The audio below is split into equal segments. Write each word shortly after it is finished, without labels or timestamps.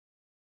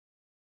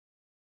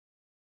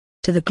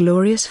to the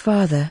glorious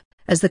Father,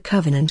 as the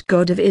covenant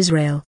God of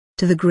Israel,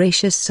 to the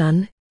gracious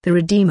Son, the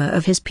Redeemer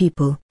of his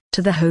people,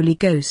 to the Holy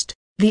Ghost,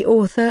 the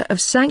author of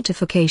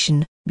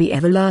sanctification, be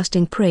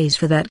everlasting praise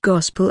for that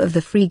gospel of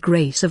the free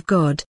grace of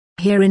God,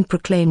 herein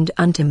proclaimed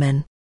unto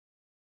men.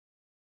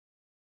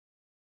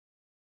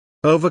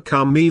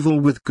 Overcome evil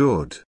with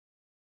good.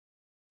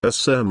 A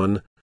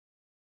sermon.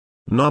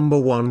 Number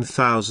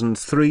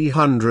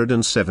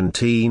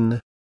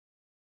 1317.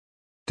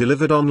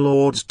 Delivered on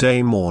Lord's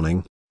Day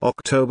morning,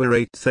 October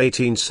 8,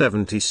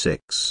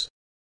 1876.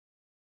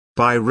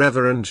 By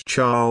Reverend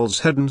Charles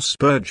Haddon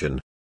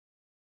Spurgeon.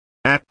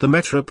 At the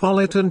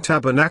Metropolitan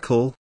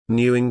Tabernacle,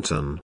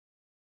 Newington.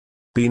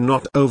 Be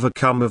not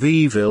overcome of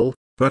evil,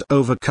 but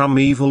overcome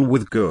evil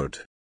with good.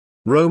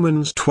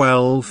 Romans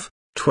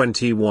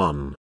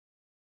 12:21.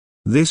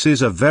 This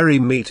is a very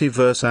meaty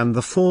verse, and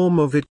the form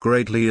of it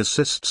greatly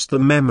assists the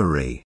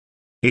memory.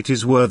 It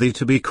is worthy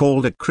to be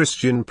called a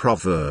Christian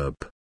proverb.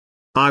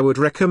 I would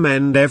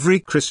recommend every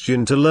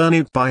Christian to learn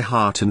it by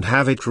heart and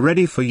have it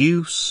ready for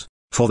use,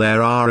 for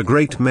there are a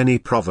great many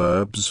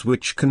proverbs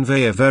which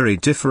convey a very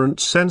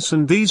different sense,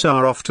 and these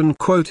are often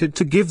quoted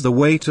to give the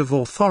weight of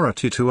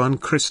authority to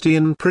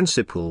unchristian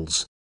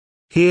principles.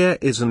 Here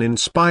is an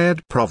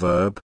inspired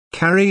proverb.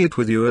 Carry it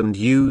with you and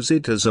use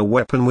it as a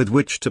weapon with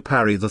which to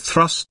parry the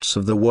thrusts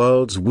of the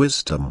world's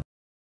wisdom.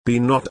 Be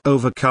not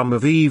overcome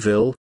of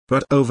evil,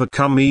 but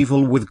overcome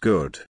evil with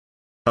good.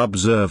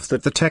 Observe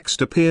that the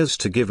text appears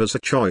to give us a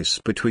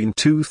choice between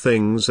two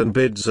things and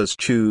bids us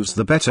choose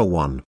the better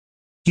one.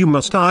 You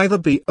must either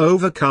be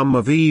overcome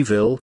of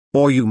evil,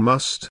 or you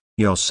must,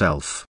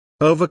 yourself,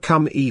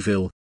 overcome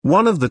evil,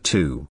 one of the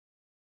two.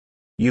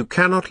 You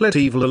cannot let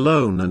evil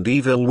alone, and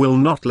evil will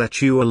not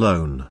let you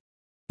alone.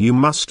 You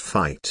must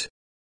fight.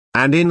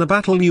 And in the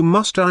battle you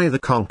must either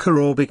conquer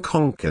or be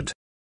conquered.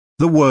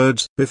 The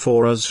words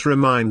before us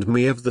remind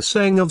me of the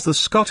saying of the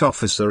Scot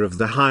officer of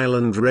the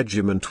Highland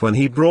Regiment when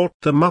he brought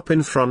them up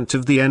in front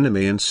of the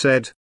enemy and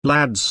said,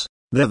 "Lads,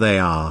 there they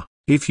are,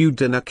 if you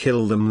dinna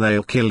kill them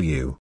they'll kill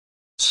you."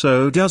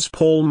 So does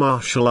Paul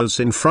marshal us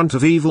in front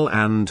of evil,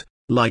 and,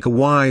 like a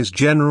wise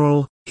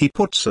general, he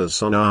puts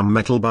us on our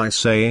mettle by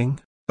saying,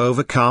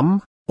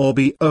 "Overcome, or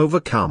be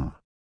overcome."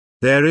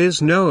 There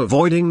is no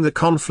avoiding the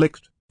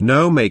conflict,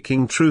 no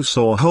making truce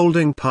or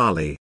holding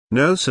parley,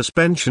 no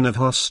suspension of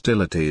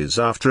hostilities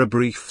after a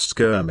brief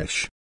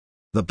skirmish.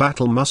 The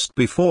battle must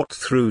be fought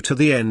through to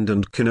the end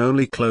and can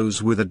only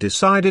close with a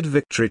decided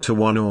victory to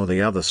one or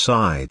the other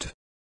side.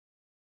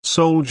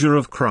 Soldier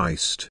of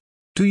Christ,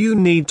 do you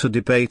need to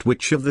debate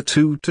which of the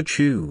two to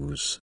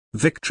choose,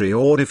 victory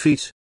or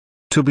defeat?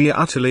 To be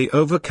utterly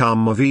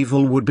overcome of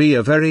evil would be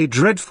a very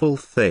dreadful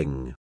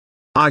thing.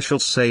 I shall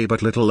say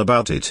but little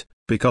about it,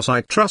 because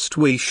I trust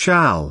we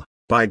shall,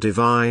 by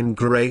divine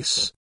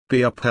grace,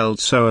 be upheld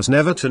so as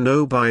never to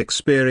know by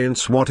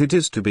experience what it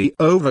is to be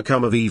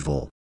overcome of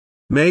evil.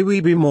 May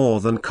we be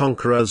more than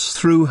conquerors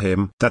through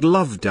him that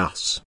loved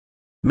us.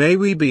 May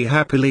we be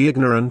happily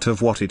ignorant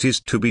of what it is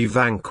to be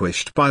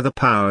vanquished by the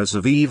powers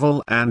of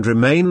evil and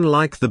remain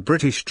like the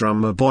British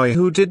drummer boy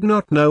who did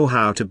not know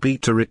how to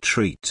beat a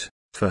retreat,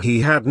 for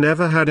he had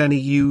never had any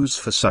use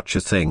for such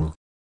a thing.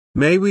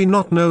 May we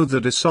not know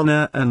the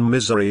dishonor and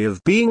misery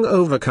of being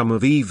overcome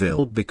of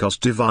evil, because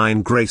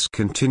divine grace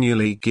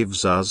continually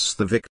gives us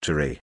the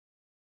victory.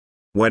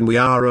 When we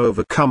are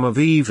overcome of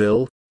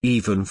evil,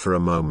 even for a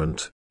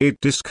moment, it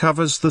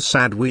discovers the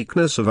sad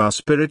weakness of our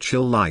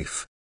spiritual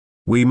life.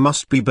 We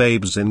must be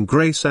babes in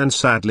grace and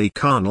sadly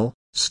carnal,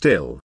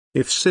 still,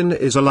 if sin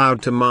is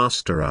allowed to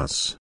master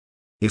us.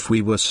 If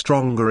we were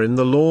stronger in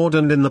the Lord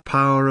and in the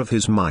power of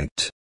his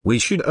might, we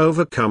should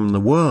overcome the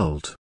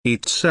world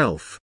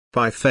itself,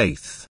 by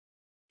faith.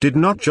 Did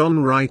not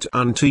John write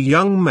unto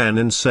young men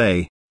and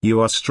say, "You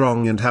are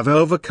strong and have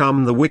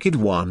overcome the wicked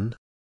one"?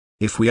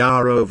 If we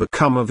are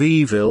overcome of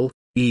evil,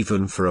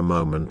 even for a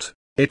moment,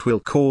 it will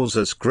cause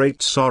us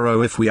great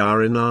sorrow if we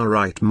are in our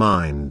right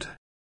mind.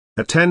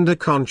 A tender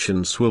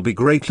conscience will be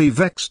greatly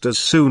vexed as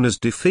soon as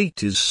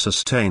defeat is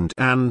sustained,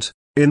 and,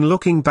 in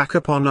looking back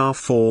upon our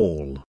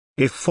fall,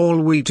 if fall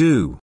we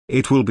do,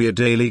 it will be a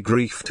daily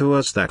grief to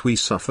us that we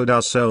suffered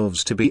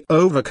ourselves to be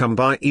overcome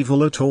by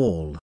evil at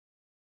all.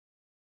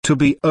 To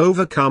be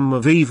overcome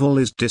of evil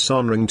is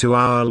dishonoring to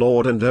our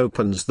Lord and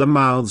opens the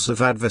mouths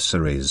of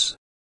adversaries.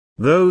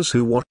 Those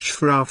who watch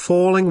for our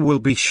falling will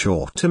be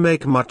sure to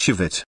make much of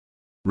it.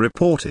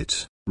 Report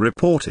it,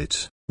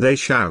 they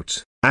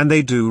shout, and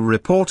they do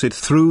report it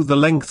through the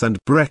length and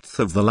breadth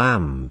of the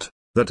land,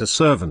 that a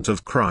servant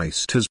of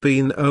Christ has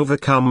been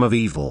overcome of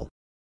evil.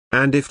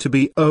 And if to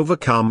be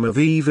overcome of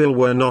evil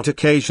were not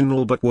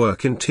occasional but were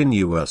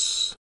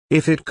continuous,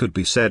 if it could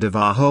be said of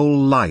our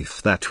whole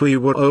life that we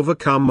were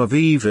overcome of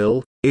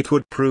evil, it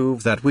would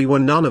prove that we were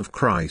none of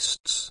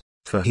Christ's,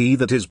 for he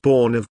that is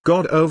born of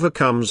God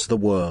overcomes the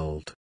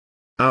world.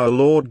 Our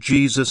Lord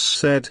Jesus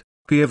said,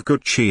 "Be of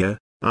good cheer,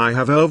 I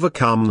have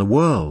overcome the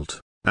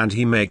world," and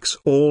he makes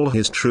all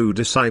his true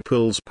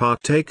disciples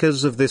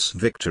partakers of this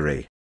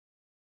victory.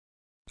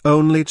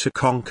 Only to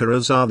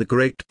conquerors are the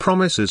great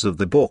promises of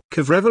the book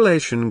of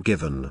Revelation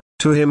given.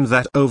 To him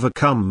that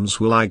overcomes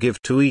will I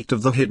give to eat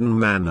of the hidden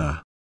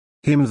manna.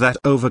 Him that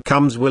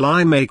overcomes will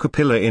I make a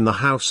pillar in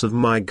the house of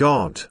my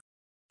God.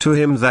 To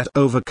him that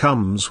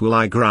overcomes will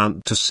I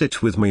grant to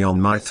sit with me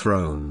on my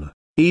throne,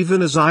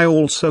 even as I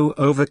also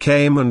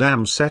overcame and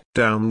am set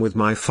down with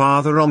my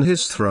Father on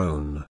his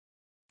throne.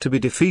 To be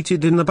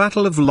defeated in the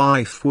battle of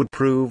life would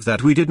prove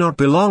that we did not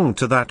belong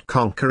to that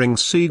conquering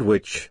seed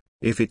which,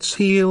 if its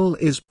heel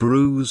is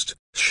bruised,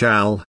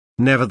 shall,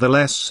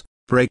 nevertheless,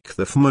 break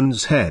the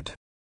foeman's head.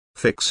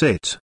 Fix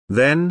it,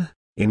 then,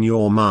 in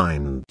your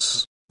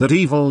minds, that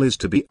evil is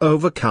to be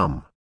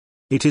overcome.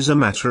 It is a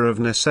matter of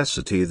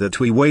necessity that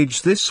we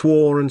wage this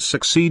war and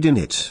succeed in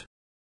it.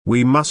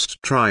 We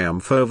must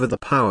triumph over the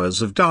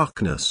powers of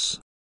darkness.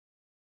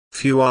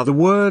 Few are the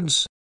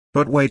words,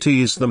 but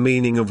weighty is the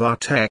meaning of our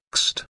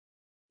text.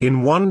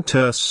 In one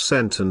terse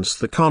sentence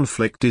the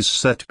conflict is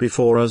set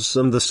before us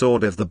and the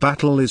sword of the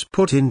battle is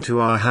put into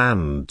our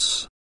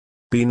hands.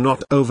 Be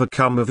not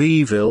overcome of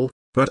evil,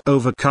 but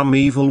overcome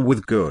evil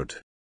with good.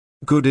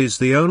 Good is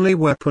the only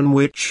weapon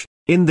which,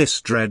 in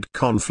this dread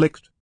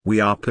conflict, we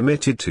are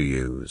permitted to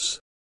use.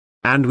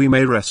 And we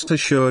may rest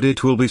assured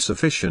it will be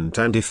sufficient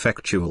and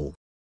effectual.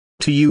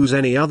 To use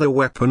any other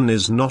weapon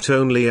is not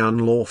only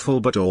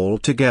unlawful but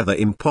altogether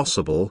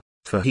impossible,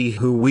 for he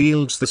who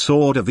wields the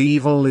sword of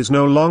evil is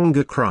no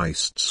longer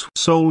Christ's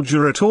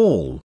soldier at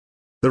all.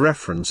 The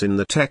reference in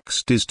the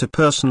text is to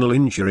personal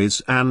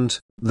injuries and,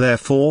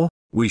 therefore,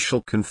 we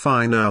shall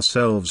confine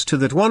ourselves to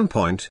that one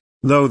point,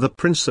 though the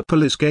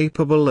principle is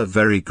capable of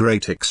very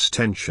great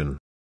extension.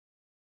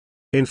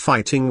 In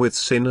fighting with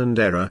sin and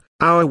error,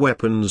 our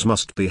weapons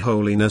must be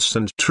holiness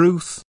and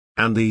truth,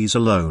 and these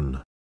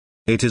alone.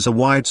 It is a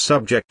wide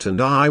subject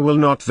and I will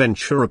not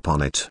venture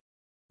upon it.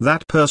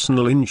 That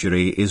personal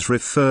injury is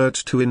referred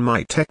to in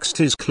my text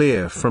is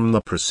clear from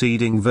the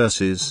preceding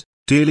verses.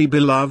 Dearly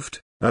beloved,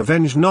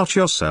 avenge not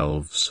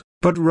yourselves,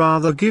 but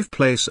rather give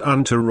place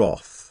unto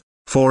wrath,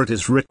 for it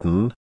is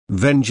written,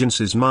 Vengeance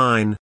is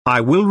mine,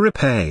 I will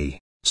repay,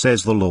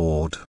 says the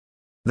Lord.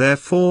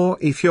 Therefore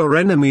if your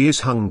enemy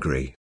is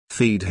hungry,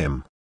 feed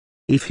him.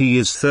 If he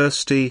is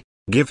thirsty,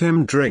 give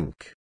him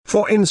drink,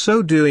 for in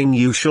so doing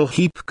you shall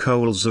heap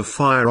coals of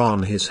fire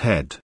on his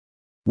head.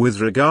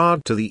 With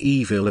regard to the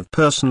evil of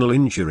personal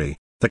injury,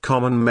 the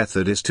common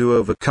method is to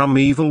overcome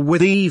evil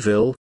with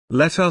evil.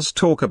 Let us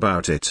talk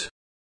about it.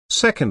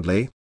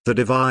 Secondly, the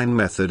divine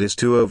method is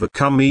to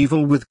overcome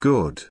evil with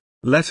good.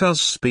 Let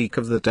us speak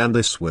of that, and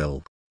this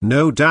will,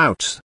 no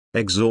doubt,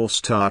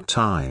 exhaust our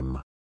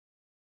time.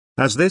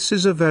 As this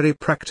is a very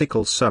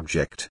practical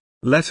subject,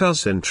 let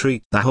us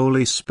entreat the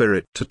Holy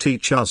Spirit to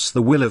teach us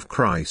the will of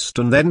Christ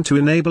and then to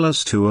enable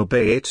us to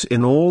obey it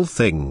in all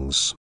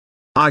things.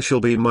 I shall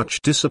be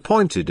much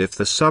disappointed if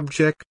the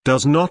subject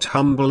does not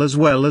humble as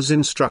well as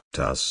instruct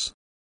us.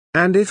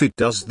 And if it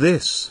does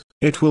this,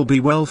 it will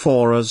be well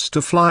for us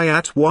to fly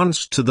at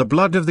once to the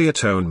blood of the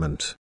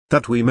atonement,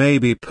 that we may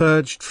be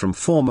purged from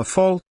former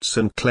faults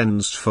and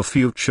cleansed for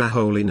future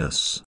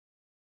holiness.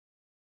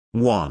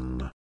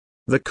 1.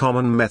 The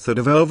common method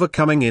of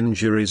overcoming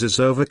injuries is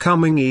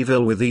overcoming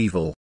evil with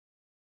evil.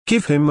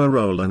 Give him a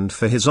Roland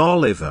for his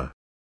Oliver.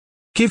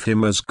 Give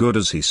him as good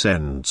as he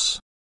sends.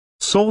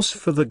 Sauce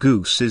for the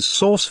goose is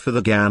sauce for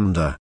the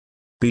gander.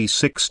 Be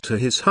 6 to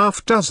his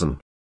half dozen.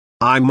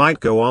 I might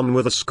go on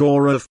with a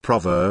score of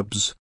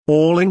proverbs,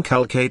 all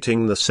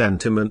inculcating the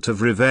sentiment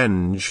of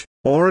revenge,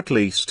 or at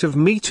least of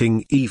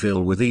meeting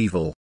evil with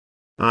evil.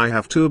 I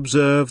have to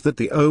observe that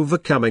the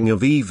overcoming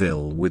of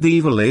evil with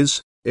evil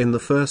is, in the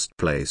first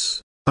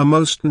place, a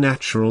most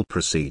natural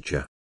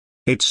procedure.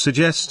 It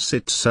suggests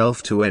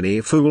itself to any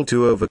fool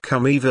to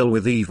overcome evil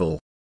with evil.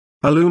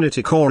 A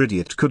lunatic or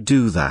idiot could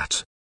do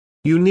that.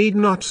 You need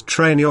not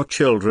train your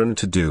children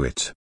to do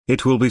it.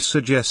 It will be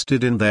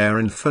suggested in their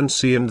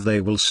infancy and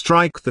they will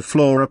strike the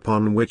floor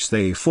upon which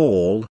they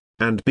fall,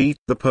 and beat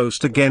the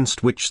post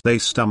against which they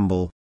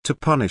stumble, to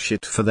punish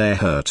it for their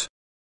hurt.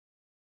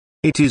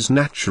 It is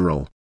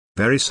natural,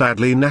 very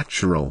sadly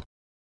natural.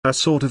 A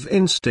sort of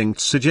instinct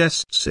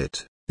suggests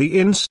it, the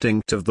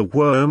instinct of the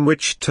worm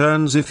which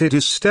turns if it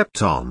is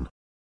stepped on.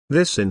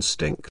 This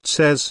instinct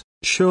says,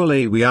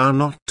 surely we are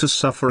not to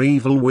suffer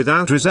evil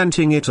without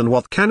resenting it, and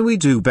what can we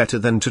do better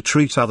than to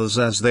treat others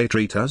as they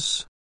treat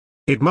us?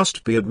 It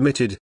must be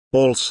admitted,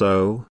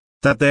 also,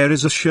 that there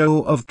is a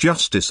show of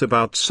justice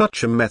about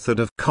such a method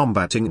of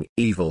combating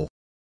evil.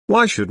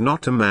 Why should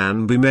not a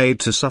man be made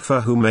to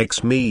suffer who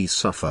makes me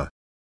suffer?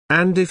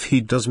 And if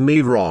he does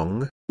me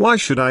wrong, why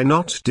should I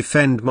not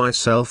defend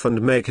myself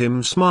and make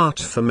him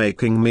smart for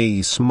making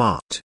me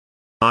smart?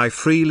 I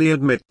freely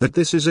admit that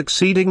this is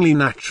exceedingly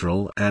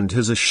natural and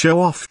has a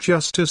show-off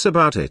justice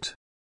about it.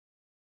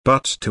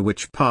 But to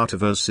which part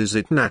of us is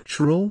it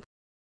natural?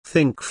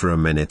 Think for a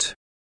minute.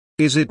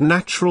 Is it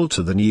natural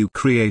to the new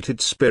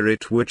created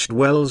spirit which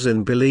dwells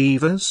in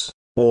believers,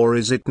 or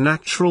is it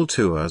natural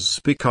to us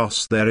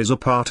because there is a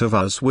part of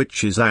us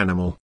which is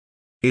animal?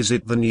 Is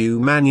it the new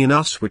man in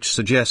us which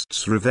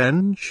suggests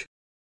revenge?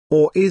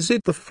 Or is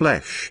it the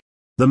flesh?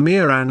 the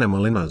mere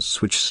animal in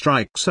us which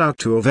strikes out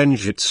to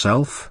avenge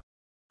itself?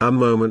 A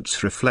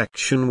moment's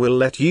reflection will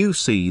let you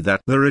see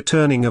that the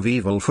returning of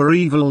evil for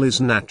evil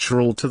is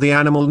natural to the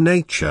animal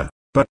nature,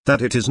 but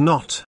that it is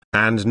not,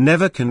 and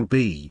never can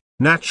be,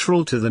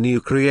 natural to the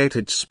new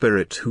created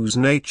spirit whose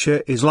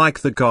nature is like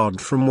the God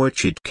from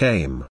which it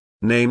came,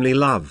 namely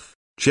love,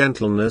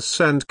 gentleness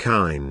and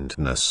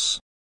kindness.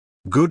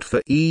 Good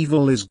for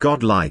evil is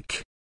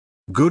godlike.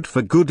 Good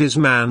for good is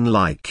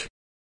man-like.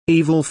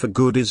 Evil for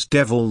good is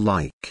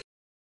devil-like.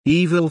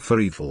 Evil for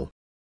evil.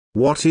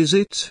 What is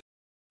it?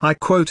 I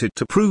quote it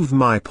to prove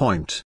my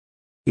point.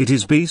 It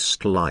is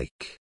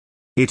beast-like.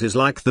 It is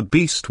like the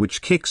beast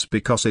which kicks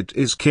because it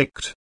is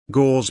kicked,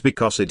 gores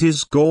because it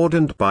is gored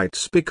and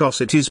bites because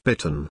it is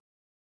bitten.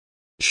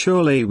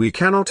 Surely we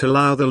cannot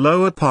allow the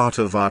lower part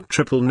of our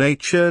triple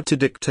nature to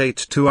dictate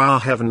to our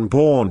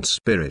heaven-born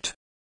spirit.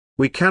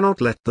 We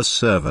cannot let the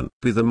servant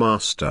be the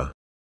master.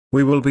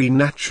 We will be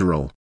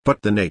natural,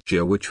 but the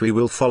nature which we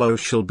will follow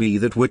shall be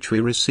that which we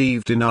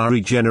received in our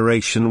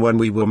regeneration when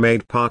we were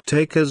made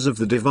partakers of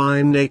the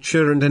divine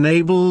nature and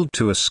enabled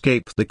to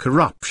escape the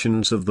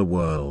corruptions of the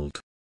world.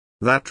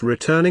 That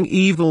returning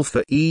evil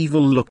for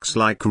evil looks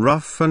like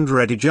rough and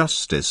ready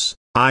justice,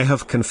 I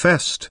have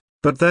confessed,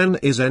 but then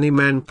is any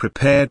man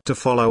prepared to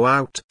follow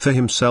out for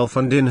himself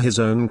and in his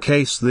own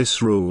case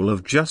this rule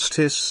of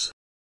justice?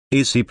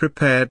 Is he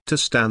prepared to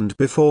stand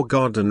before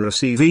God and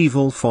receive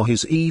evil for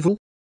his evil?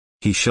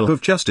 He shall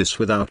have justice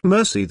without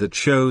mercy that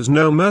shows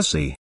no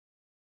mercy.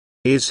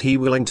 Is he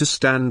willing to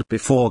stand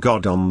before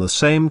God on the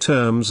same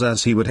terms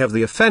as he would have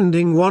the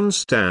offending one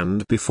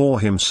stand before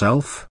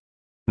himself?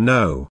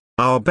 No,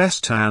 our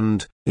best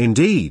and,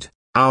 indeed,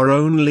 our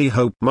only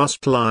hope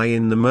must lie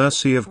in the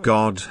mercy of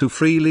God who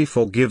freely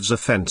forgives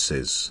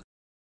offenses.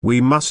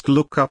 We must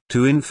look up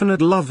to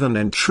infinite love and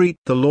entreat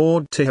the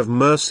Lord to have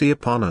mercy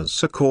upon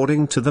us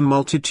according to the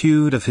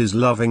multitude of his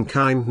loving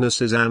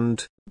kindnesses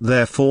and,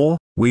 therefore,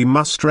 we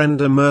must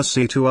render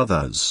mercy to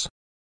others.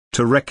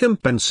 To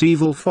recompense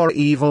evil for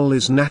evil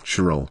is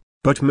natural,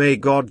 but may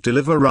God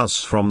deliver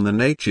us from the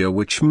nature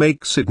which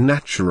makes it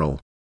natural.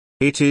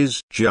 It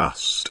is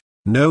just,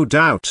 no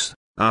doubt,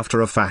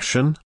 after a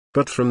fashion,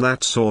 but from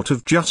that sort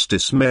of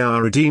justice may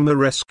our Redeemer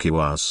rescue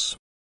us.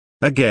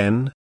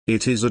 Again,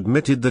 it is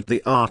admitted that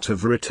the art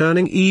of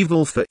returning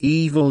evil for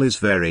evil is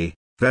very,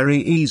 very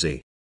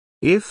easy.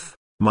 If,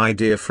 my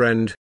dear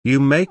friend, you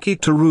make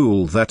it a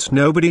rule that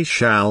nobody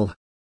shall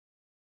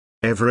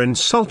ever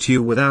insult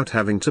you without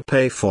having to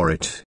pay for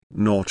it,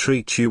 nor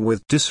treat you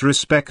with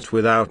disrespect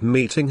without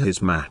meeting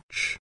his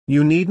match,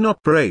 you need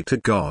not pray to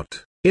God,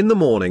 in the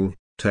morning,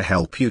 to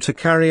help you to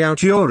carry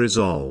out your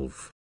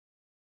resolve.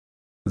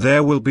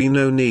 There will be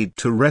no need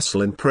to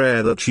wrestle in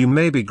prayer that you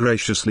may be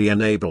graciously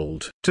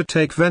enabled to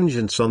take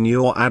vengeance on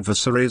your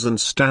adversaries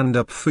and stand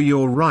up for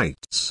your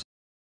rights.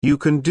 You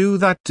can do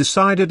that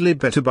decidedly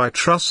better by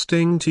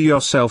trusting to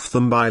yourself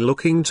than by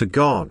looking to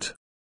God.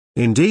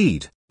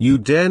 Indeed, you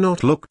dare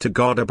not look to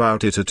God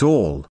about it at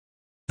all.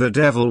 The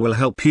devil will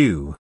help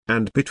you,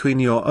 and between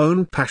your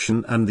own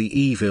passion and the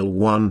evil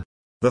one,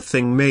 the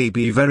thing may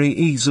be very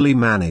easily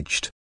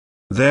managed.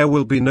 There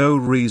will be no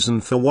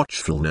reason for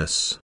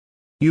watchfulness.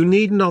 You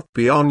need not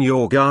be on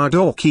your guard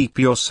or keep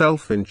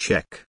yourself in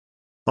check.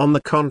 On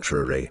the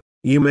contrary,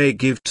 you may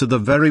give to the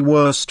very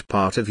worst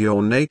part of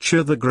your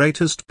nature the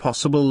greatest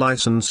possible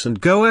license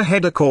and go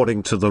ahead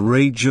according to the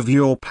rage of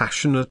your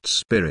passionate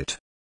spirit.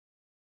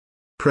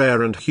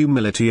 Prayer and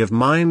humility of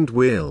mind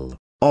will,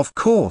 of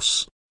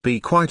course, be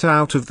quite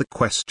out of the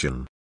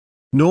question.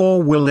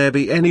 Nor will there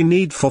be any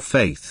need for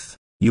faith.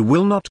 You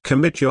will not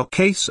commit your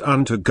case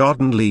unto God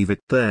and leave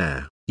it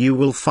there. You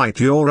will fight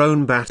your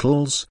own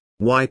battles,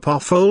 wipe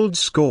off old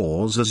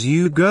scores as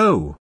you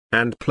go,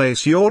 and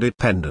place your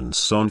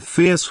dependence on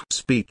fierce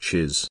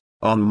speeches,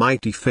 on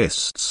mighty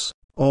fists,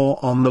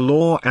 or on the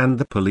law and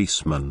the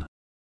policeman.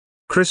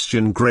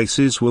 Christian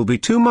graces will be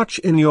too much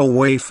in your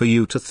way for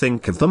you to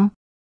think of them.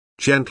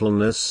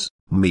 Gentleness,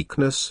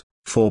 meekness,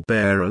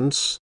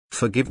 forbearance,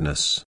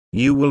 forgiveness,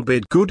 you will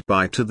bid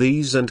goodbye to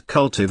these and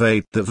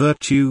cultivate the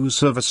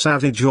virtues of a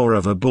savage or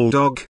of a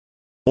bulldog.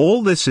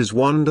 All this is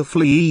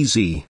wonderfully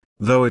easy,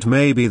 though it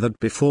may be that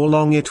before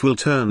long it will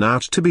turn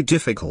out to be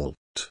difficult.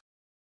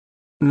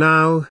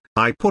 Now,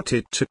 I put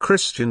it to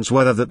Christians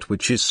whether that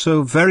which is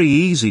so very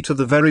easy to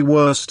the very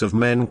worst of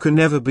men can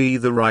ever be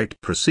the right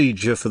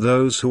procedure for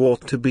those who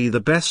ought to be the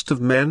best of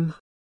men?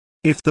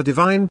 If the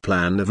divine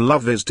plan of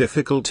love is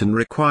difficult and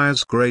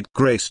requires great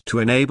grace to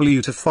enable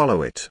you to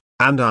follow it,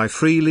 and I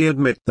freely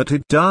admit that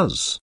it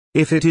does,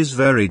 if it is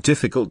very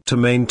difficult to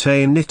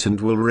maintain it and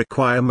will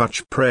require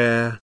much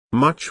prayer,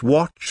 much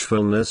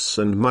watchfulness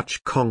and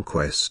much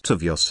conquest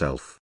of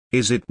yourself,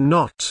 is it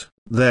not,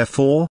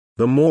 therefore,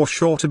 the more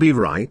sure to be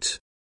right?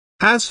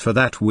 As for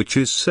that which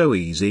is so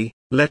easy,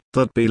 let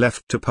that be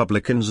left to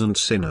publicans and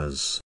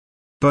sinners.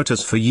 But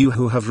as for you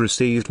who have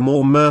received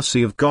more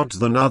mercy of God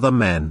than other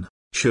men,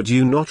 should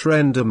you not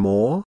render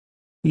more?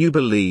 You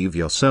believe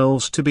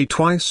yourselves to be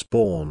twice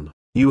born,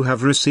 you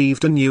have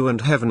received a new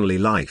and heavenly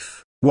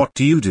life, what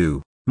do you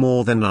do,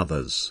 more than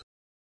others?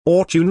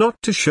 Ought you not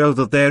to show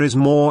that there is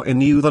more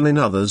in you than in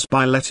others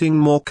by letting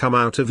more come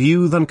out of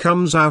you than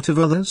comes out of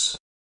others?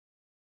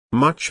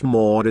 Much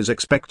more is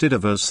expected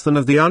of us than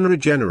of the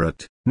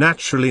unregenerate.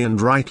 Naturally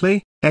and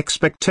rightly,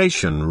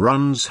 expectation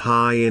runs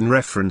high in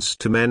reference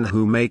to men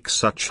who make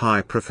such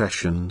high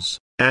professions,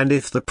 and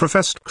if the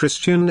professed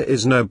Christian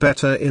is no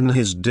better in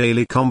his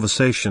daily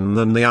conversation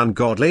than the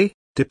ungodly,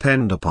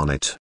 depend upon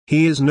it,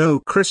 he is no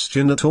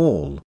Christian at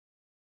all.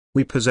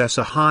 We possess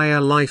a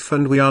higher life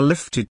and we are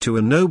lifted to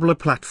a nobler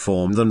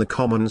platform than the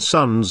common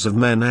sons of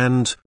men,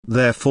 and,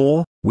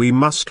 therefore, we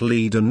must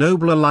lead a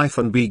nobler life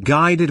and be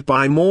guided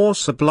by more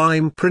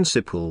sublime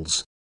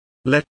principles.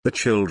 Let the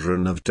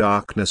children of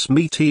darkness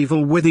meet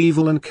evil with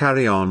evil and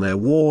carry on their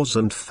wars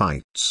and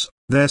fights,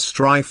 their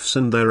strifes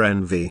and their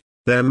envy,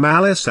 their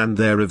malice and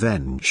their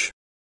revenge.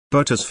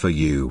 But as for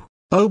you,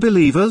 O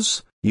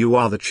believers, you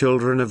are the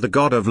children of the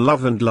God of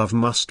love, and love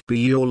must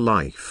be your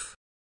life.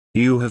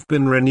 You have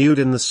been renewed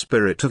in the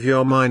spirit of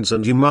your minds,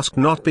 and you must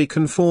not be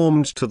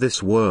conformed to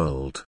this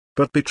world,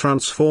 but be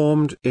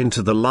transformed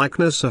into the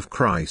likeness of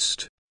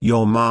Christ,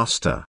 your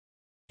Master.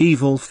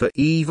 Evil for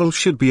evil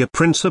should be a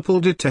principle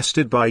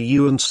detested by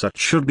you, and such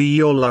should be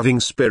your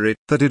loving spirit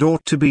that it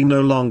ought to be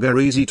no longer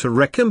easy to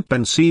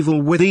recompense evil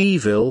with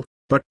evil,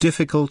 but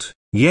difficult,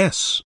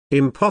 yes,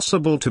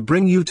 impossible to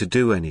bring you to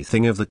do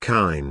anything of the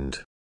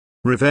kind.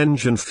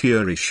 Revenge and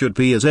fury should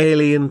be as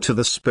alien to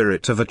the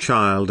spirit of a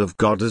child of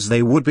God as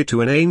they would be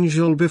to an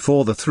angel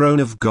before the throne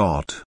of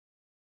God.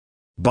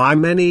 By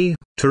many,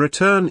 to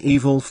return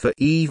evil for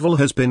evil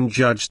has been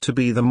judged to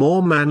be the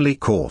more manly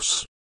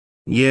course.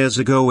 Years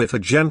ago, if a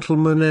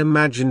gentleman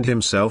imagined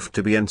himself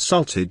to be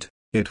insulted,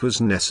 it was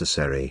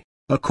necessary,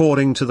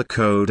 according to the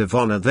code of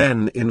honor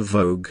then in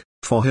vogue,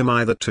 for him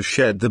either to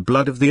shed the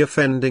blood of the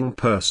offending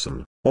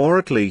person, or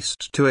at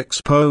least to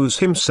expose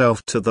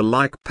himself to the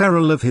like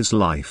peril of his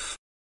life.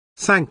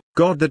 Thank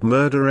God that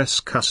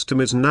murderous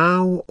custom is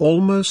now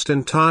almost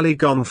entirely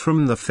gone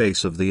from the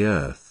face of the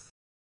earth.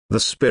 The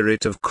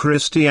spirit of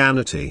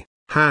Christianity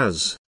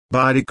has,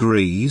 by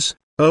degrees,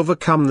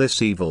 overcome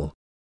this evil.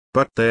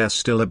 But there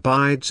still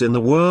abides in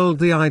the world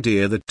the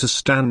idea that to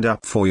stand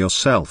up for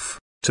yourself,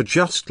 to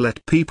just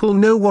let people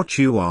know what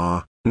you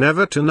are,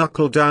 never to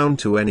knuckle down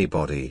to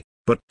anybody,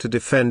 but to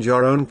defend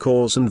your own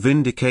cause and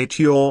vindicate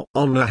your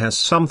honor has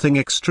something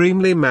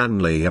extremely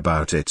manly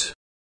about it.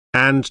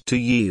 And to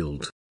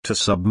yield, to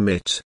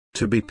submit,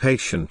 to be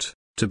patient,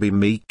 to be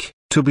meek,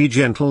 to be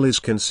gentle is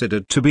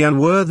considered to be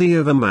unworthy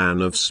of a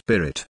man of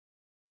spirit.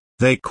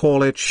 They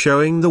call it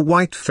showing the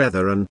white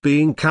feather and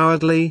being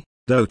cowardly,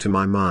 though to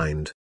my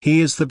mind, he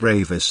is the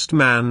bravest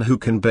man who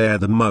can bear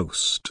the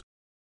most.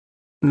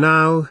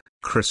 Now,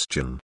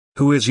 Christian,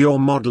 who is your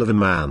model of a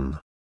man?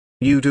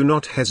 You do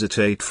not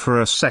hesitate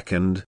for a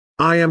second,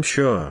 I am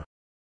sure.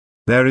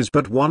 There is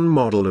but one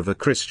model of a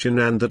Christian,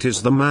 and that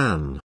is the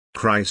man,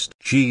 Christ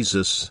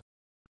Jesus.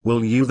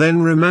 Will you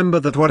then remember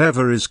that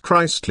whatever is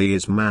Christly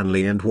is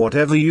manly, and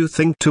whatever you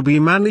think to be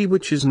manly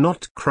which is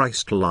not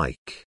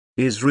Christ-like,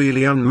 is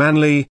really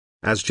unmanly,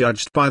 as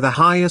judged by the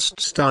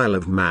highest style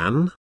of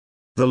man?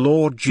 The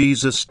Lord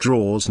Jesus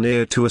draws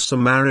near to a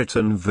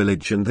Samaritan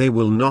village, and they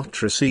will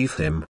not receive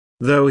him,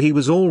 though he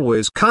was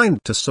always kind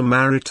to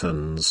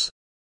Samaritans.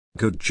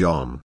 Good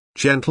John,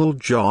 gentle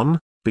John,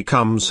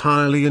 becomes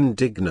highly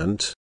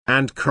indignant,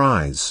 and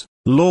cries,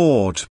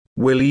 Lord,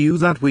 will you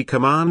that we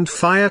command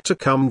fire to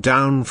come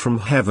down from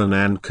heaven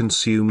and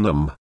consume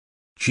them?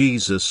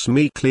 Jesus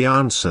meekly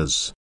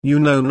answers, You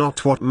know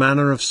not what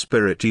manner of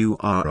spirit you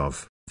are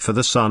of, for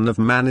the Son of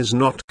Man is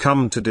not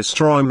come to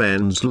destroy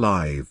men's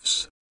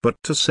lives, but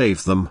to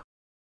save them.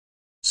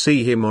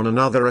 See him on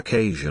another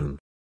occasion.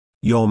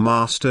 Your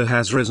master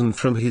has risen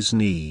from his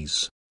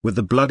knees, with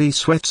the bloody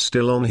sweat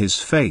still on his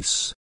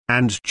face,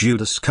 and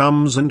Judas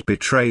comes and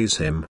betrays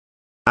him.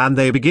 And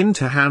they begin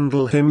to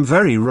handle him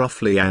very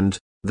roughly, and,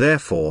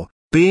 therefore,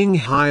 being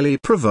highly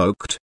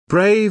provoked,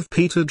 brave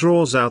Peter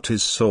draws out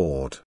his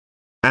sword.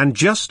 And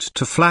just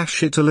to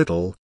flash it a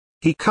little,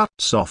 he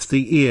cuts off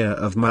the ear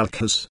of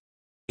Malchus.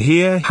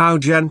 Hear how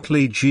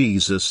gently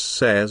Jesus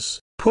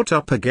says, Put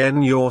up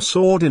again your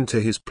sword into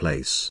his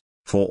place,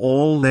 for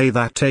all they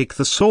that take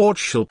the sword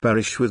shall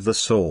perish with the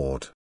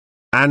sword.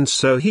 And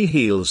so he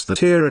heals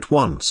that ear at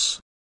once.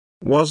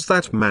 Was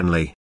that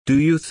manly, do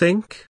you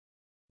think?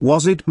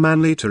 Was it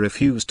manly to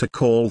refuse to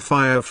call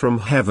fire from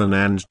heaven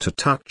and to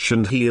touch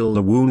and heal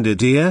the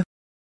wounded ear?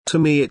 To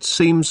me it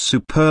seems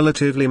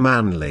superlatively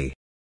manly.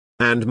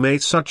 And may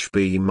such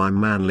be my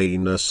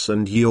manliness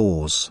and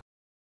yours.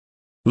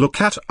 Look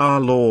at our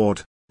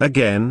Lord,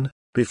 again,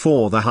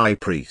 before the high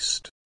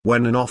priest,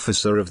 when an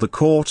officer of the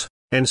court,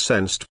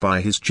 incensed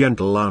by his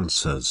gentle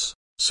answers,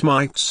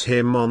 smites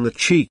him on the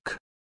cheek.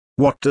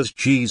 What does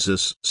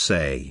Jesus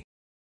say?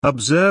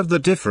 Observe the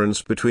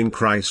difference between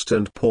Christ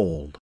and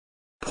Paul.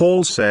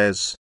 Paul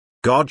says,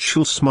 God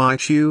shall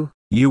smite you,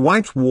 you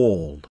white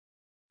wall.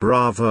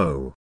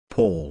 Bravo,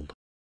 Paul.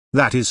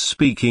 That is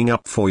speaking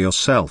up for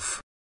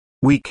yourself.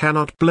 We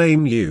cannot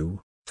blame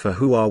you, for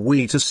who are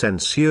we to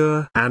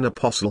censure an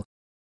apostle?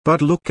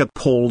 But look at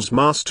Paul's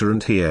master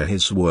and hear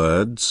his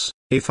words,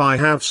 "If I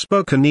have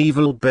spoken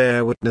evil,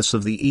 bear witness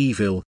of the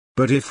evil,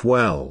 but if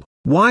well,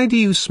 why do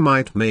you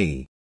smite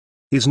me?"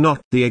 Is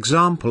not the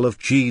example of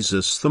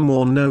Jesus the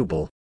more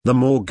noble, the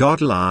more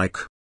godlike?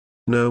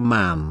 No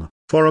man,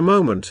 for a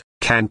moment,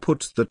 can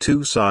put the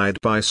two side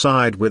by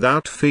side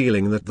without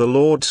feeling that the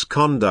Lord's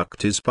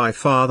conduct is by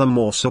far the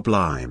more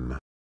sublime.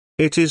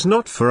 It is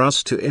not for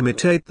us to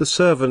imitate the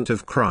servant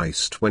of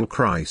Christ when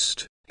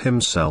Christ,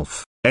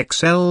 himself,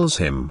 excels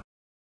him.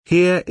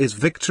 Here is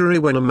victory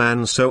when a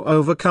man so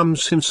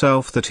overcomes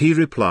himself that he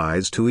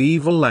replies to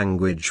evil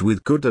language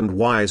with good and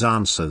wise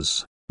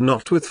answers,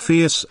 not with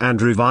fierce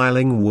and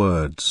reviling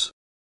words.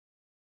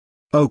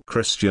 O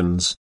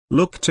Christians,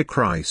 look to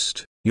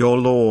Christ, your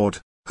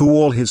Lord, who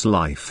all his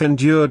life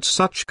endured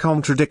such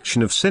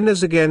contradiction of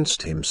sinners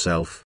against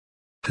himself.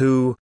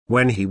 Who,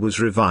 when he was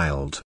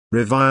reviled,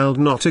 reviled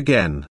not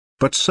again,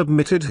 but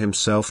submitted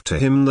himself to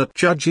him that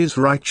judges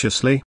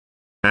righteously.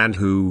 And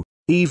who,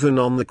 even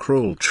on the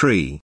cruel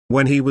tree,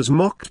 when he was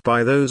mocked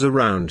by those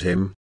around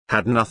him,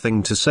 had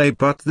nothing to say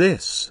but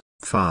this,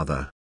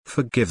 "Father,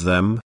 forgive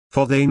them,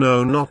 for they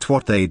know not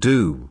what they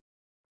do."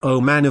 O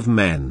man of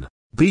men,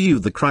 be you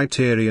the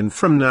criterion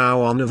from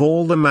now on of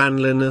all the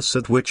manliness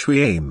at which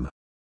we aim.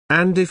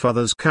 And if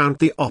others count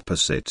the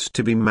opposite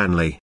to be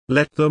manly,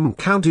 let them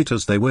count it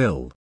as they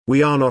will,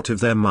 we are not of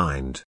their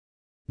mind.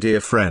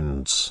 Dear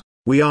friends,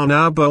 we are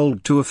now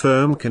bold to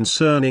affirm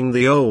concerning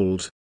the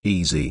old,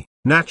 easy,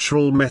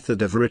 natural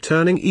method of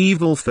returning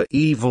evil for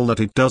evil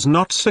that it does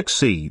not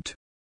succeed.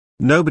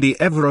 Nobody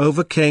ever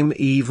overcame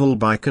evil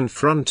by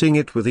confronting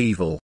it with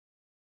evil.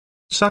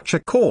 Such a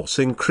course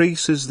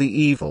increases the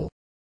evil.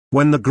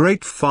 When the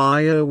great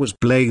fire was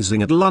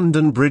blazing at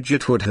London Bridge,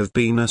 it would have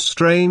been a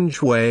strange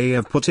way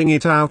of putting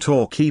it out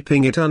or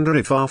keeping it under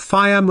if our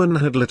firemen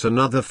had lit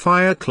another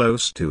fire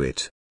close to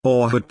it,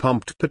 or had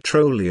pumped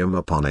petroleum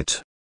upon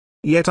it.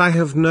 Yet I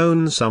have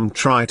known some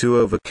try to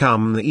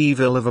overcome the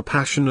evil of a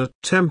passionate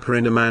temper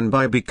in a man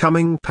by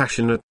becoming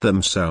passionate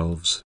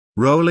themselves,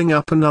 rolling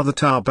up another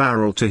tar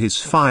barrel to his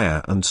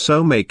fire and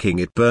so making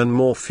it burn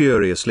more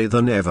furiously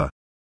than ever.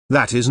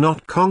 That is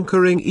not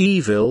conquering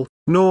evil,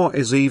 nor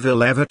is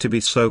evil ever to be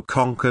so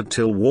conquered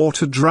till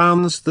water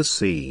drowns the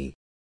sea.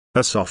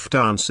 A soft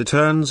answer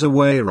turns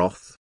away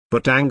wrath,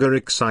 but anger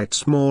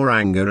excites more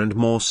anger and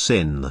more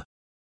sin.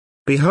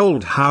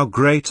 Behold how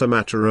great a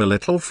matter a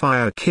little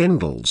fire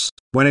kindles,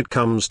 when it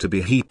comes to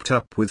be heaped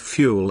up with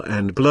fuel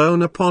and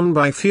blown upon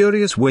by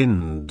furious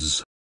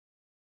winds.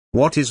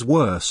 What is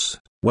worse,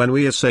 when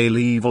we assail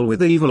evil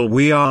with evil,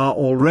 we are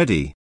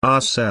already,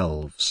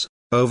 ourselves,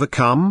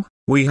 overcome.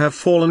 We have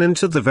fallen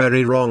into the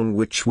very wrong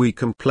which we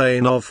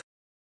complain of.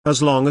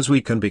 As long as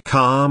we can be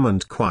calm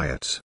and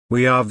quiet,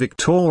 we are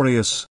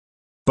victorious.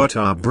 But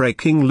our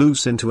breaking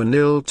loose into an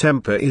ill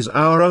temper is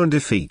our own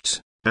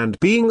defeat, and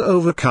being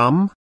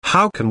overcome,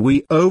 how can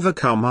we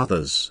overcome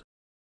others?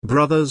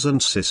 Brothers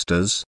and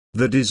sisters,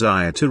 the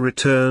desire to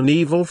return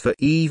evil for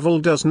evil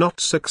does not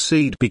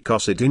succeed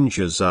because it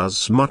injures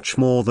us much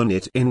more than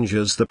it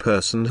injures the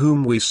person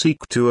whom we seek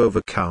to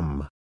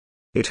overcome.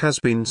 It has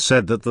been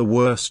said that the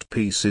worst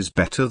peace is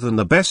better than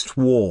the best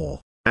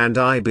war, and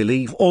I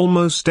believe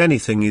almost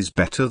anything is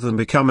better than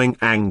becoming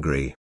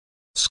angry.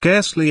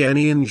 Scarcely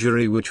any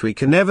injury which we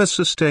can ever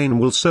sustain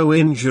will so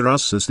injure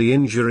us as the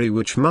injury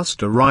which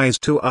must arise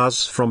to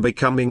us from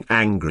becoming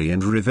angry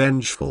and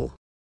revengeful.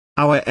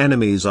 Our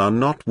enemies are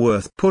not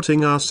worth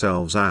putting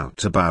ourselves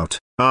out about,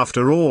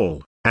 after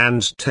all.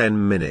 And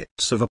 10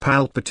 minutes of a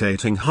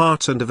palpitating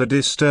heart and of a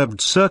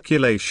disturbed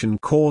circulation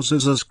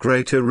causes us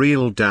greater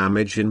real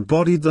damage in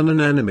body than an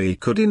enemy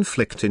could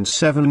inflict in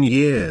 7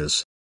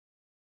 years.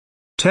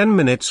 10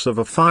 minutes of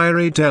a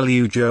fiery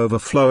deluge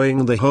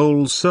overflowing the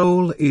whole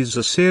soul is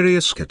a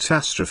serious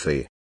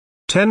catastrophe.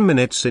 10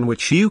 minutes in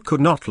which you could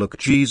not look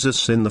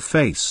Jesus in the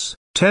face,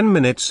 10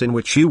 minutes in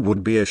which you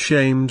would be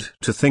ashamed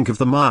to think of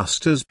the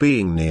Master's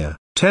being near,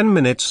 10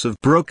 minutes of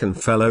broken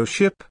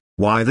fellowship.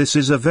 Why, this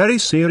is a very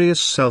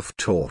serious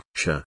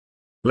self-torture.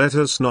 Let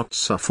us not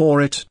suffer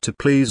it to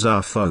please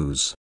our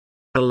foes.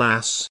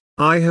 Alas,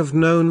 I have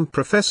known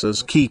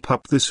professors keep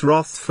up this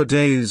wrath for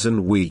days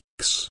and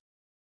weeks.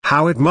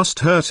 How it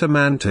must hurt a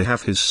man to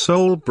have his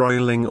soul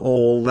broiling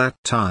all that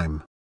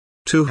time.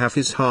 To have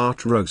his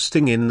heart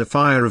roasting in the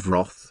fire of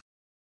wrath.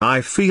 I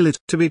feel it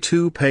to be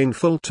too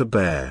painful to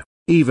bear,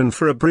 even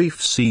for a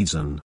brief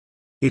season.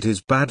 It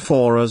is bad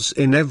for us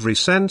in every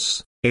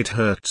sense. It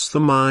hurts the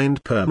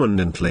mind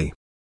permanently.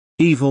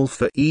 Evil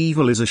for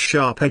evil is a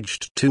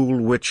sharp-edged tool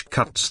which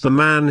cuts the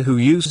man who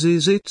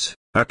uses it,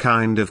 a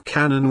kind of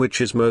cannon which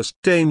is most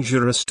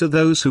dangerous to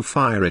those who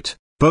fire it,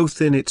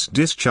 both in its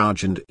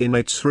discharge and in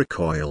its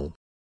recoil.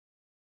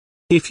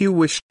 If you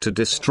wished to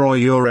destroy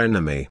your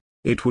enemy,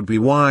 it would be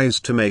wise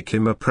to make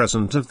him a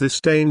present of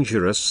this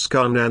dangerous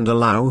gun and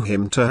allow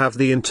him to have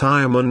the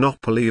entire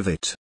monopoly of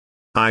it.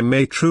 I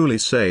may truly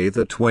say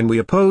that when we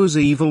oppose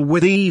evil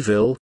with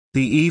evil,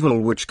 the evil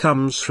which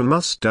comes from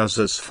us does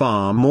us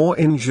far more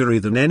injury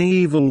than any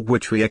evil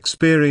which we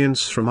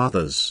experience from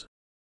others.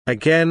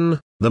 Again,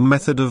 the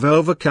method of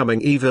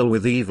overcoming evil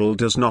with evil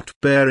does not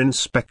bear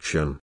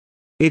inspection.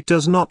 It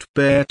does not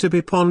bear to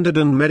be pondered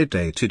and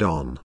meditated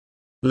on.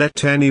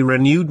 Let any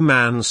renewed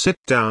man sit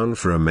down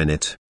for a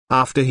minute,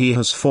 after he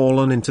has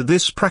fallen into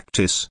this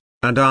practice,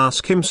 and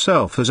ask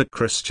himself as a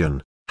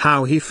Christian,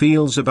 how he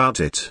feels about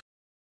it.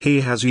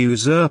 He has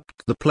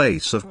usurped the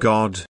place of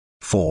God,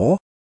 for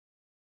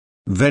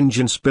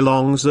vengeance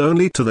belongs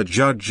only to the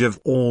judge of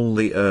all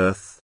the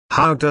earth.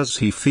 How does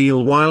he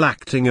feel while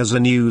acting as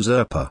an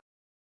usurper?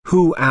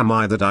 Who am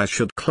I that I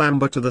should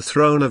clamber to the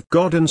throne of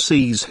God and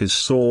seize his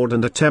sword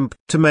and attempt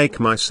to make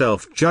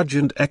myself judge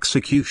and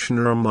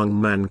executioner among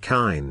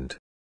mankind?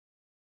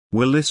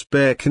 Will this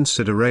bear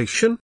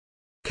consideration?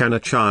 Can a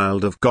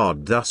child of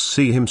God thus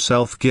see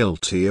himself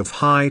guilty of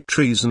high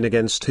treason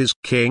against his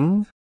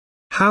king?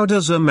 How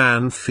does a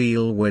man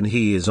feel when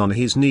he is on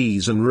his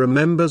knees and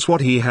remembers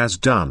what he has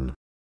done?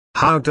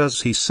 How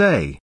does he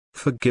say,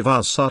 "Forgive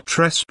us our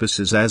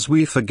trespasses as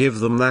we forgive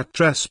them that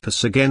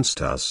trespass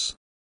against us"?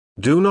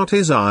 Do not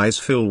his eyes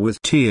fill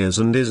with tears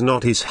and is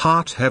not his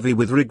heart heavy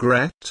with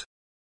regret?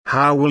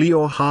 How will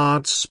your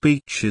hard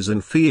speeches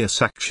and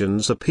fierce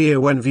actions appear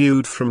when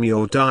viewed from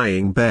your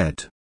dying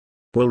bed?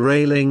 Will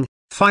railing,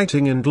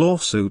 fighting and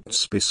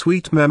lawsuits be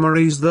sweet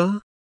memories there?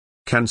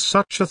 Can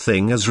such a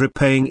thing as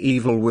repaying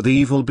evil with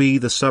evil be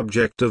the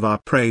subject of our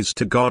praise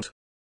to God?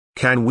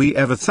 Can we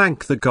ever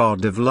thank the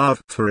God of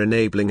love for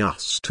enabling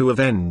us to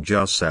avenge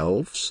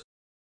ourselves?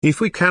 If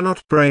we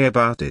cannot pray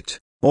about it,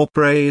 or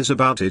praise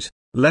about it,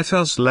 let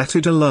us let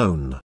it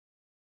alone.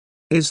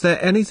 Is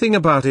there anything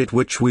about it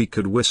which we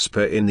could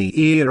whisper in the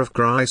ear of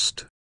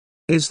Christ?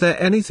 Is there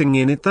anything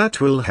in it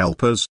that will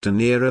help us to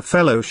nearer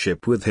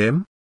fellowship with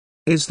Him?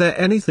 Is there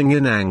anything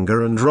in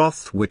anger and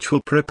wrath which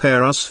will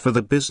prepare us for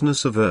the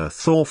business of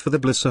earth or for the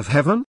bliss of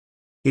heaven?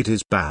 It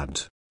is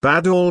bad,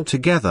 bad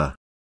altogether.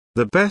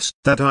 The best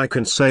that I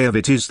can say of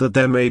it is that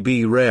there may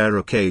be rare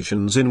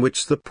occasions in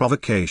which the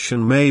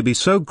provocation may be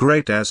so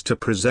great as to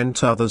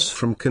prevent others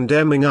from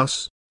condemning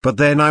us, but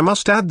then I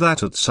must add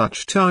that at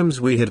such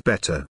times we had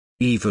better,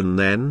 even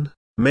then,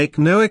 make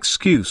no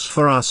excuse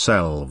for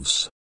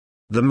ourselves.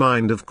 The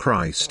mind of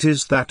Christ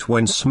is that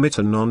when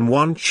smitten on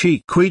one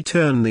cheek we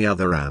turn the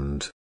other,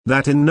 and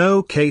that in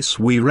no case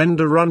we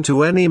render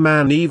unto any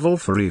man evil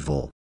for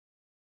evil.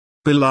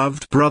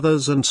 Beloved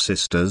brothers and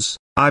sisters,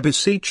 I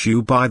beseech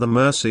you by the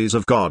mercies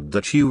of God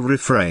that you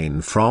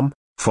refrain from,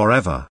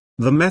 forever,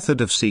 the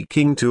method of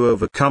seeking to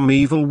overcome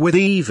evil with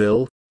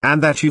evil,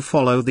 and that you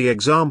follow the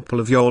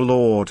example of your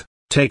Lord,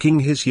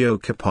 taking his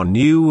yoke upon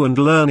you and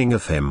learning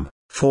of him,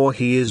 for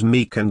he is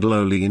meek and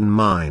lowly in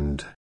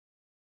mind.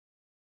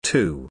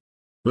 2.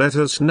 Let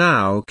us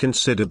now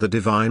consider the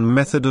divine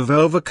method of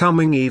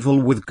overcoming evil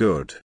with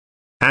good.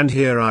 And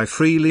here I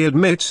freely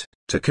admit,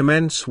 to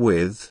commence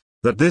with,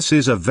 that this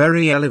is a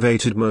very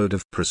elevated mode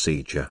of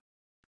procedure.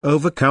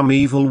 Overcome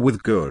evil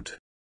with good.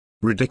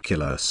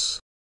 Ridiculous,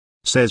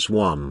 says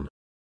one.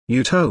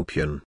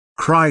 Utopian,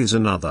 cries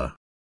another.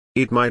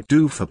 It might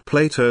do for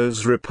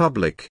Plato's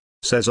Republic,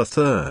 says a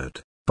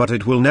third, but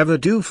it will never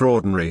do for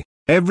ordinary,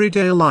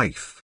 everyday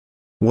life.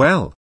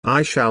 Well,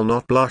 I shall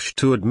not blush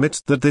to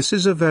admit that this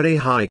is a very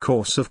high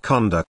course of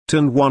conduct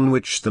and one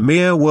which the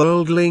mere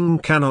worldling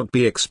cannot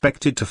be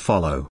expected to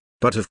follow,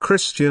 but of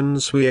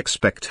Christians we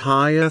expect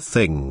higher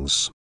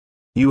things.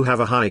 You have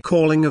a high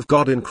calling of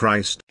God in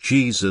Christ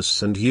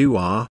Jesus, and you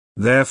are,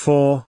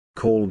 therefore,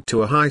 called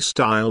to a high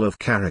style of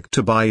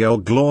character by your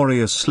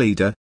glorious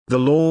leader, the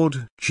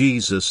Lord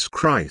Jesus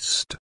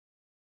Christ.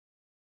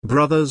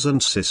 Brothers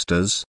and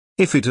sisters,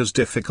 if it is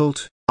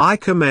difficult, I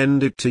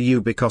commend it to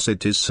you because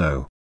it is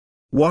so.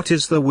 What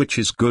is the which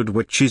is good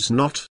which is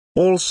not,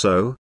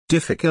 also,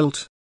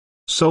 difficult?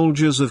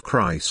 Soldiers of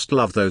Christ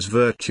love those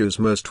virtues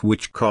most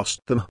which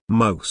cost them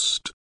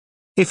most.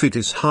 If it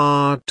is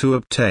hard to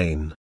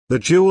obtain, the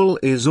jewel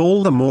is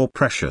all the more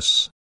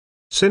precious.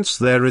 Since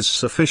there is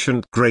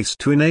sufficient grace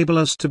to enable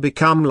us to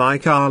become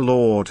like our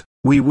Lord,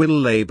 we will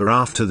labor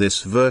after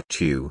this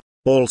virtue,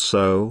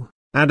 also,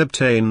 and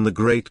obtain the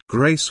great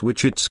grace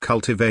which its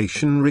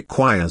cultivation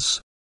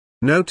requires.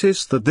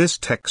 Notice that this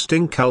text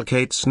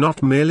inculcates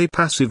not merely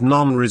passive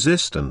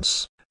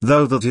non-resistance,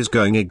 though that is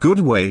going a good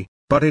way,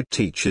 but it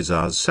teaches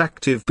us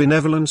active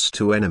benevolence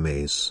to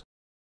enemies.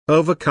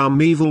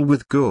 Overcome evil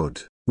with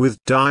good, with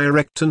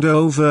direct and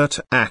overt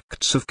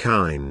acts of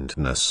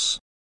kindness.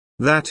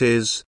 That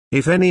is,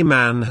 if any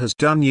man has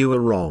done you a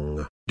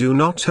wrong, do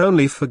not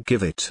only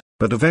forgive it,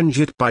 but avenge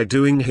it by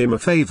doing him a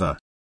favor.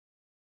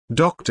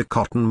 Dr.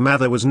 Cotton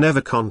Mather was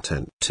never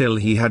content till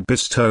he had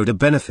bestowed a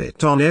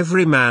benefit on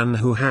every man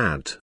who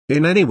had,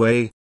 in any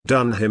way,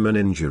 done him an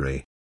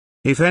injury.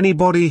 If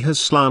anybody has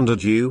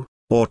slandered you,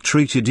 or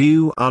treated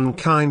you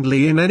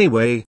unkindly in any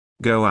way,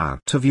 go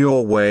out of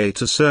your way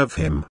to serve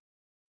him.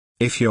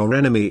 If your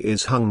enemy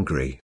is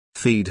hungry,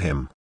 feed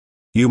him.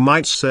 You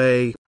might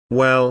say,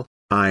 well,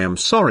 I am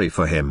sorry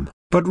for him,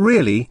 but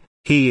really,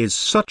 he is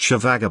such a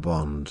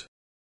vagabond.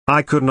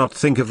 I could not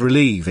think of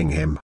relieving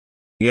him.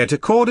 Yet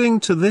according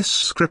to this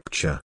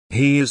scripture,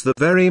 he is the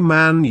very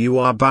man you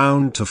are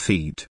bound to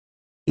feed.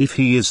 If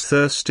he is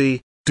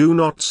thirsty, do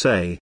not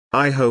say,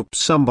 I hope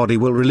somebody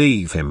will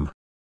relieve him.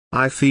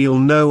 I feel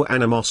no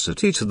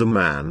animosity to the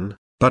man,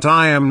 but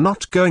I am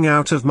not going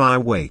out of my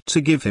way to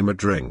give him a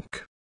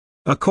drink.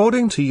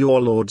 According to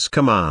your Lord's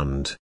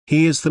command,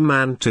 he is the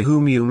man to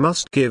whom you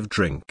must give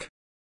drink.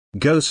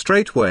 Go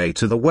straightway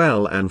to the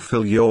well and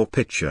fill your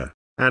pitcher,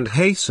 and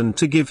hasten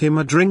to give him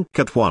a drink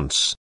at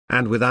once,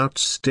 and without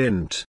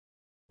stint.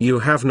 You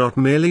have not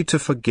merely to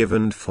forgive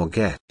and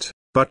forget,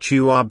 but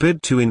you are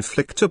bid to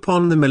inflict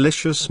upon the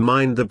malicious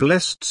mind the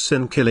blessed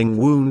sin-killing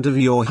wound of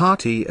your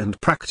hearty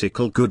and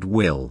practical good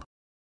will.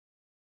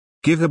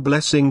 Give a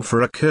blessing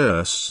for a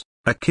curse,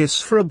 a kiss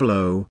for a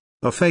blow,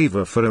 a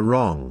favor for a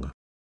wrong.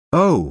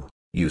 Oh,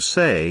 you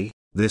say,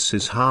 this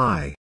is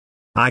high.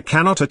 I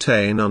cannot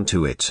attain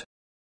unto it.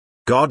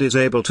 God is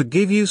able to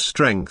give you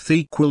strength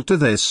equal to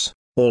this,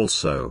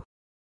 also.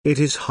 It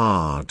is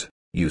hard,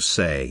 you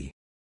say.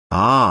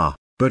 Ah,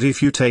 but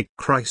if you take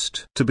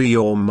Christ to be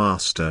your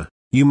master,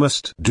 you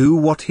must do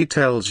what he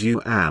tells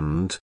you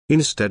and,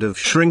 instead of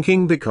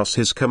shrinking because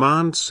his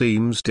command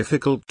seems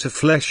difficult to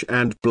flesh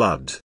and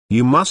blood,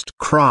 you must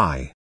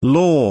cry,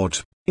 Lord,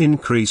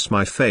 increase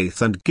my faith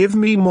and give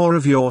me more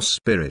of your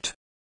Spirit.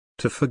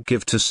 To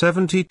forgive to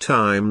 70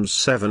 times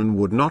 7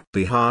 would not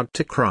be hard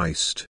to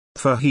Christ,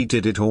 for he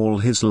did it all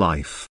his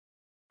life.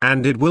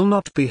 And it will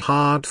not be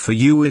hard for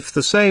you if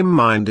the same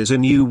mind is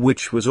in you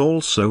which was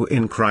also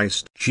in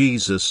Christ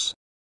Jesus.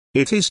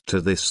 It is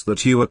to this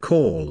that you are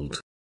called.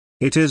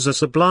 It is a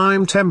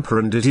sublime temper,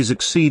 and it is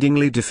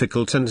exceedingly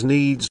difficult and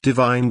needs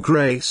divine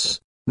grace,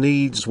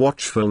 needs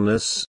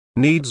watchfulness,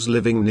 needs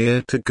living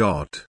near to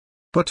God.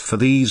 But for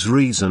these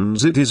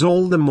reasons it is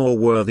all the more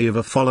worthy of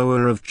a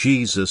follower of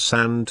Jesus,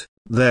 and,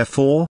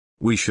 therefore,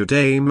 we should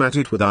aim at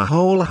it with our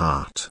whole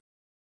heart.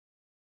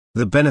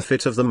 The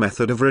benefit of the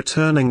method of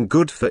returning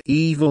good for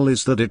evil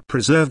is that it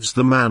preserves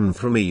the man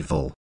from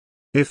evil.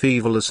 If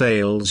evil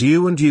assails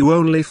you and you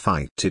only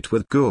fight it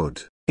with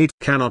good, it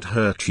cannot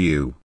hurt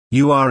you,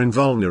 you are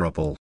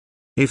invulnerable.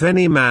 If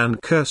any man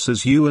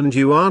curses you and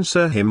you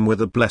answer him with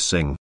a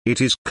blessing,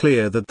 it is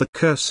clear that the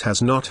curse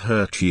has not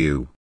hurt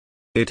you.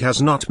 It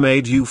has not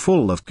made you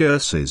full of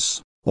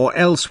curses, or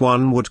else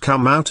one would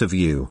come out of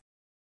you.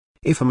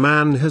 If a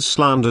man has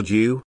slandered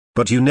you,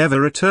 but you never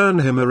return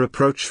him a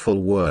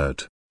reproachful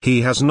word,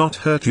 he has not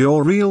hurt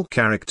your real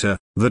character,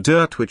 the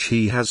dirt which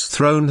he has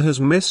thrown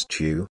has missed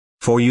you,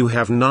 for you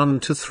have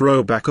none to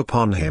throw back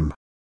upon him.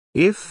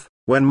 If,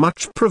 when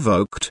much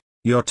provoked,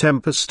 your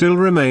temper still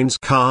remains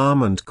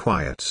calm and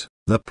quiet,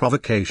 the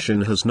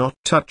provocation has not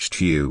touched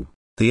you,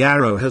 the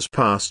arrow has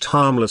passed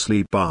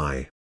harmlessly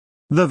by.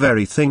 The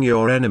very thing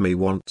your enemy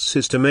wants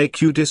is to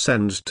make you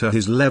descend to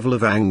his level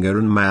of anger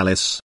and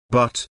malice,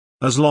 but,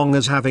 as long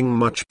as having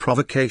much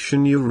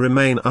provocation you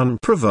remain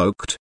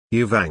unprovoked,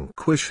 you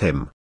vanquish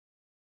him.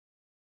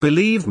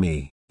 Believe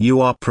me,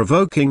 you are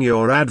provoking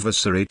your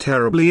adversary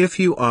terribly if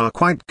you are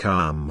quite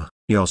calm,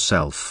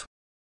 yourself.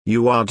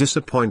 You are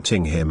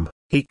disappointing him,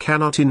 he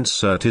cannot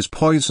insert his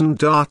poisoned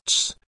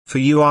darts, for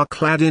you are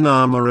clad in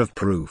armor of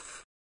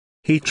proof.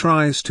 He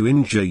tries to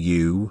injure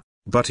you,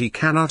 but he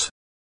cannot.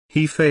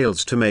 He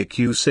fails to make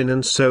you sin,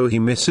 and so he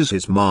misses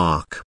his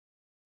mark.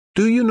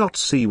 Do you not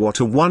see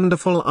what a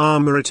wonderful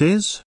armor it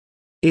is?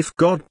 If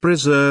God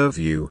preserve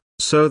you,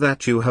 so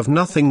that you have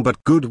nothing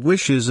but good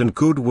wishes and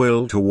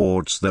goodwill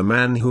towards the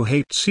man who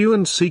hates you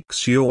and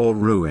seeks your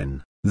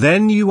ruin,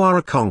 then you are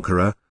a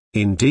conqueror,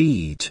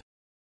 indeed.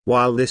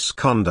 While this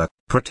conduct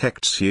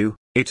protects you,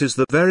 it is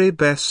the very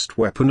best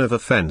weapon of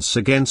offense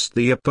against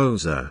the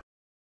opposer.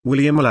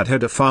 William Ladd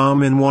had a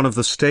farm in one of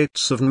the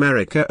states of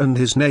America, and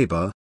his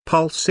neighbor,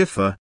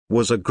 Pulsifer,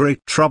 was a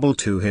great trouble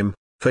to him,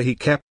 for he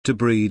kept a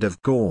breed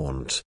of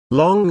gaunt,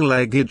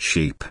 long-legged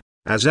sheep,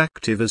 as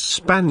active as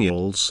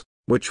spaniels,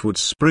 which would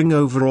spring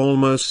over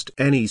almost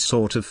any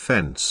sort of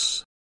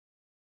fence.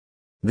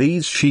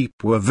 These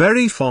sheep were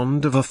very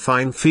fond of a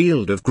fine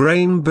field of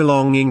grain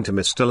belonging to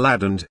Mr.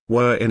 Ladd, and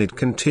were in it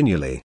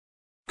continually.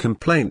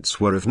 Complaints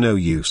were of no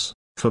use,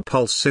 for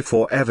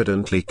Pulsifer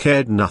evidently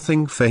cared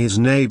nothing for his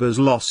neighbor's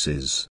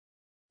losses.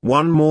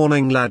 One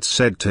morning Ladd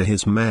said to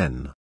his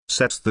men,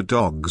 "Set the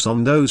dogs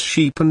on those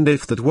sheep, and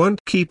if that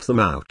won't keep them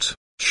out,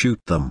 shoot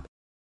them."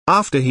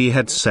 After he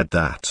had said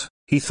that,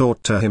 he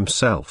thought to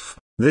himself,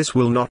 "This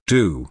will not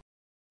do.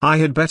 I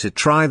had better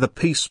try the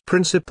peace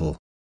principle."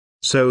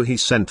 So he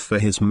sent for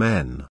his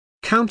men,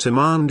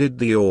 countermanded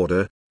the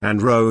order,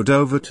 and rode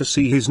over to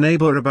see his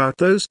neighbor about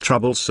those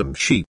troublesome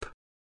sheep.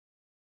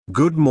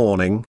 "Good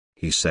morning,"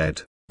 he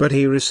said, but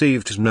he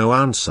received no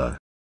answer.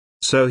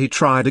 So he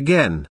tried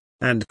again,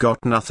 and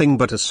got nothing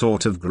but a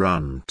sort of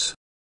grunt.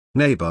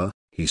 "Neighbor,"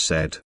 he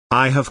said,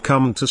 "I have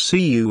come to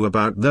see you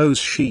about those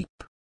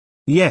sheep."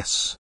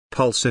 "Yes,"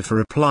 Pulsifer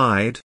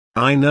replied,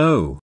 "I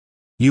know.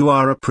 You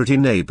are a pretty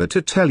neighbor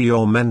to tell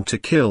your men to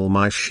kill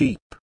my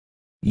sheep.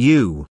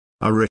 You,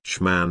 a rich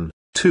man,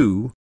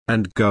 too,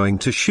 and going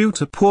to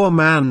shoot a poor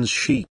man's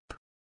sheep."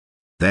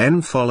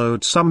 Then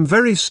followed some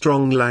very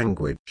strong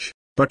language,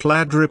 but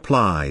Ladd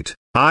replied,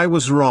 "I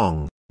was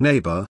wrong,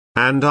 neighbor,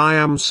 and I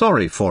am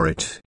sorry for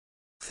it.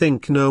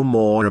 think no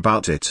more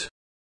about it.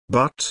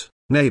 But,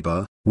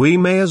 neighbor, we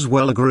may as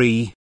well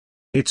agree.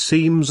 It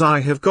seems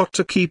I have got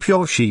to keep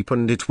your sheep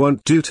and it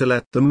won't do to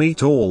let them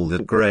eat all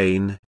that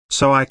grain,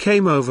 so I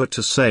came over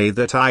to say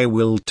that I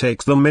will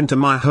take them into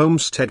my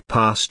homestead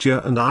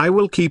pasture and I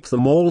will keep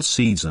them all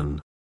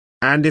season.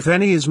 And if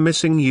any is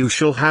missing you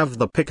shall have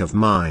the pick of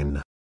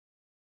mine.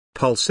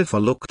 Pulsifer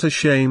looked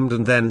ashamed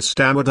and then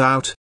stammered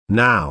out,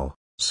 "Now,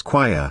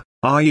 squire,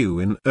 are you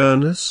in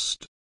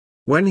earnest?"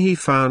 When he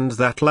found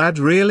that lad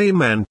really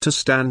meant to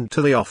stand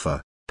to the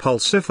offer,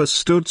 Pulsifer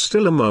stood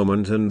still a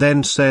moment and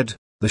then said,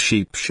 "The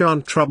sheep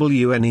shan't trouble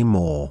you any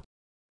more.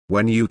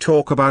 When you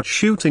talk about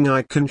shooting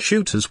I can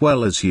shoot as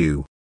well as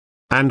you.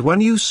 And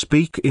when you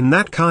speak in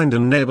that kind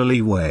and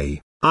neighborly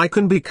way, I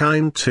can be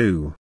kind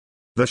too."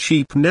 The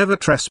sheep never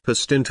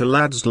trespassed into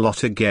lad's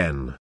lot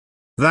again.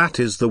 That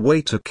is the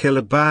way to kill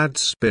a bad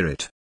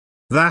spirit.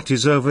 That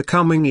is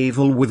overcoming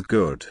evil with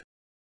good.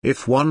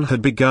 If one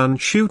had begun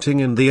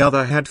shooting and the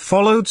other had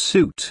followed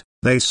suit,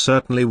 they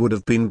certainly would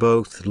have been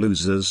both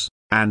losers,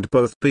 and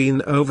both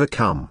been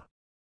overcome.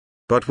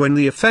 But when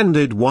the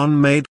offended one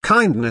made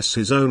kindness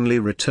his only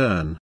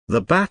return,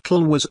 the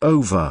battle was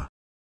over.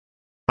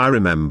 I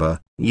remember,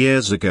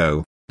 years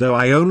ago, though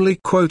I only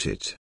quote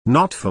it,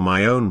 not for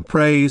my own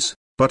praise,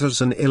 but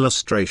as an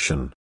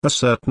illustration, a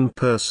certain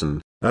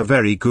person, a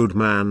very good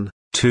man,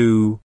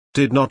 too,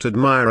 did not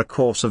admire a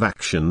course of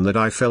action that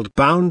I felt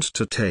bound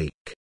to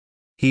take.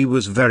 He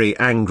was very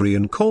angry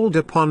and called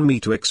upon me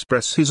to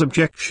express his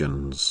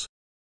objections.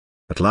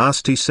 At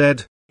last he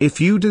said, "If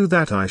you do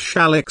that I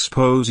shall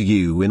expose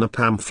you in a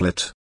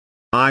pamphlet."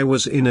 I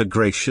was in a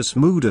gracious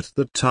mood at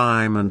the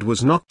time and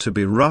was not to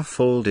be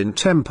ruffled in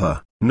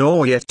temper,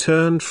 nor yet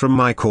turned from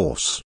my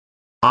course.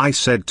 I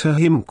said to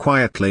him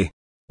quietly,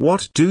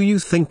 "What do you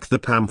think the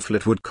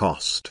pamphlet would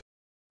cost?"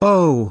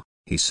 "Oh,"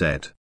 he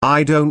said,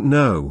 "I don't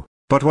know,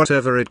 but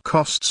whatever it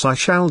costs I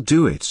shall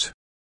do it."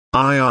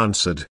 I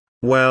answered,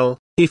 "Well,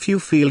 if you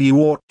feel you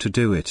ought to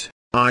do it,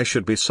 I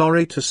should be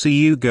sorry to see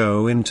you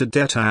go into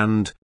debt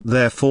and,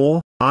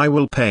 therefore, I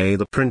will pay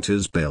the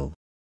printer's bill.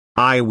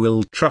 I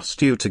will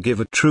trust you to give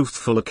a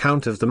truthful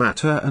account of the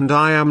matter and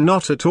I am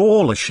not at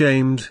all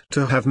ashamed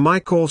to have my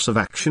course of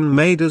action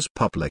made as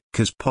public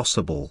as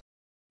possible.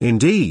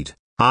 Indeed,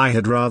 I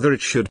had rather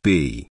it should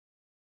be."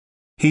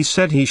 He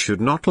said he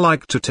should not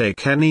like to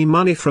take any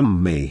money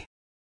from me.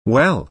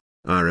 "Well,"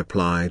 I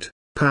replied,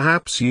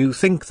 "perhaps you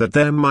think that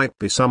there might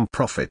be some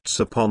profits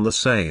upon the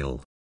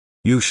sale.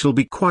 You shall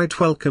be quite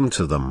welcome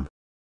to them.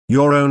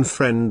 Your own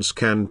friends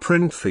can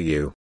print for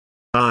you.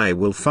 I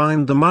will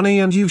find the money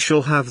and you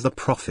shall have the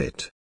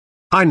profit."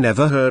 I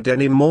never heard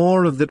any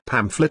more of that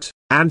pamphlet,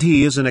 and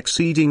he is an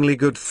exceedingly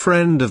good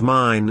friend of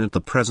mine at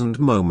the present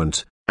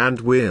moment,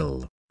 and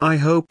will, I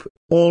hope,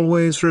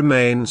 always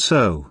remain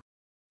so.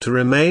 To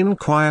remain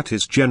quiet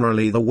is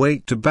generally the way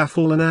to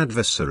baffle an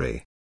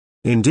adversary.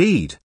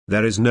 Indeed,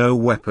 there is no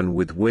weapon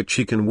with which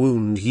he can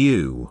wound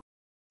you.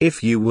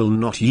 If you will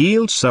not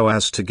yield so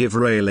as to give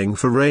railing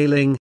for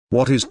railing,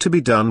 what is to be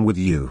done with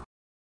you?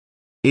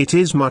 It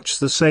is much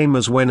the same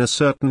as when a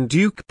certain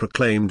duke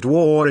proclaimed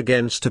war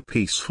against a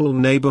peaceful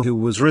neighbor who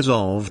was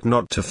resolved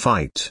not to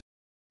fight.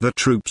 The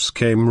troops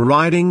came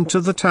riding to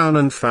the town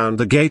and found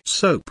the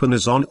gates open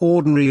as on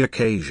ordinary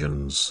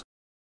occasions.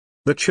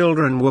 The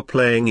children were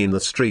playing in the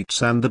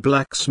streets and the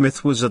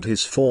blacksmith was at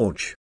his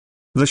forge.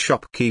 The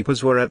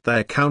shopkeepers were at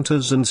their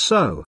counters and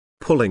so,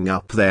 pulling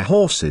up their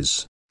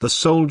horses, the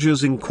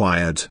soldiers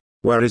inquired,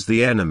 "Where is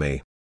the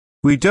enemy?"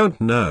 "We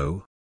don't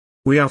know.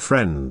 We are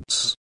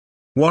friends."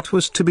 What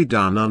was to be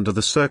done under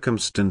the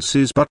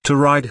circumstances but to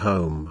ride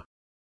home?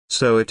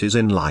 So it is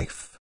in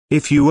life,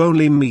 if you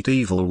only meet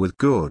evil with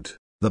good,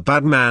 the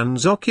bad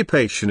man's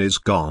occupation is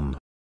gone.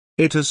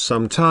 It has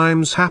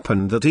sometimes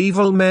happened that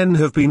evil men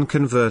have been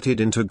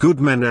converted into good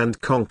men and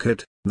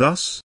conquered,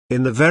 thus,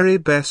 in the very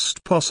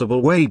best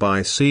possible way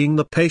by seeing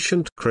the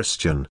patient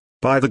Christian,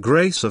 by the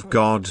grace of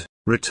God,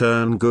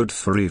 return good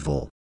for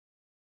evil.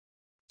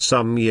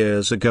 Some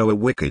years ago a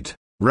wicked,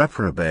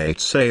 reprobate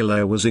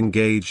sailor was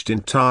engaged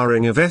in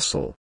tarring a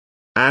vessel.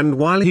 And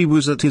while he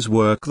was at his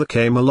work there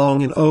came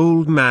along an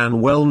old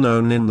man well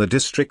known in the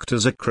district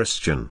as a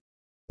Christian.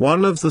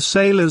 One of the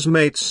sailor's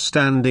mates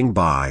standing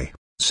by,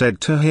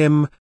 said to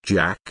him,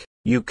 "Jack,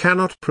 you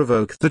cannot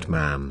provoke that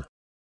man.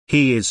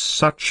 He is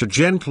such a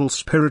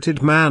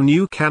gentle-spirited man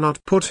you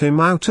cannot put him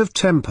out of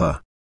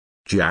temper."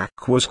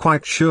 Jack was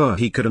quite sure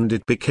he could and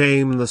it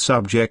became the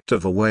subject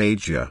of a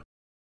wager.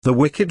 The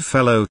wicked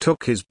fellow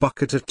took his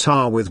bucket of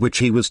tar with which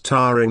he was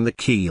tarring the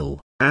keel,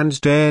 and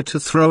dared to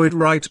throw it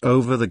right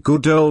over the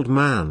good old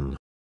man.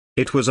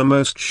 It was a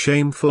most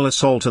shameful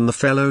assault and the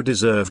fellow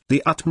deserved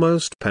the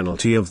utmost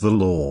penalty of the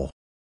law.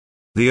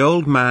 The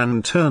old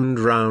man turned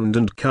round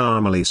and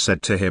calmly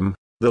said to him,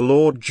 "The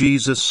Lord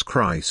Jesus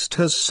Christ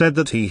has said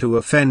that he who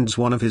offends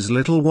one of his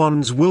little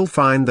ones will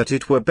find that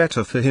it were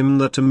better for him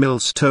that a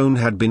millstone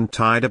had been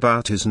tied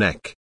about his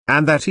neck,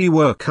 and that he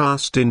were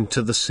cast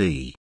into the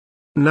sea.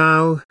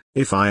 Now,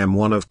 if I am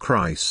one of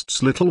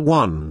Christ's little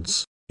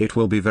ones, it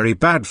will be very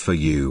bad for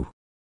you."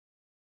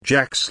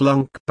 Jack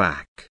slunk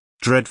back,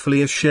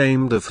 dreadfully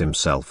ashamed of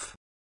himself.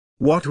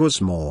 What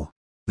was more,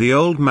 the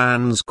old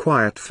man's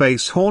quiet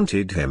face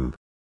haunted him.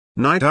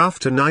 Night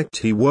after night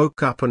he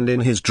woke up and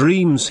in his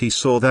dreams he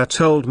saw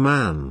that old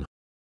man.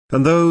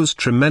 And those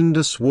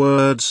tremendous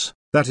words,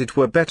 that it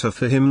were better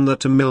for him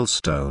that a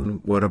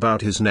millstone were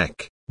about his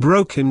neck,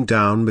 broke him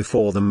down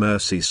before the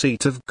mercy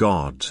seat of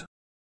God.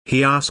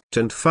 He asked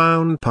and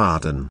found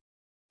pardon.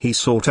 He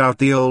sought out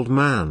the old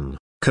man,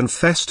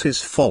 confessed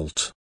his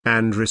fault,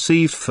 and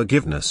received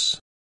forgiveness.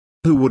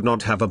 Who would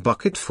not have a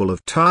bucket full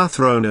of tar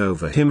thrown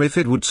over him if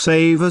it would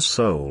save a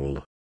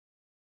soul?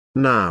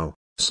 Now,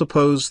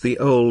 suppose the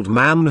old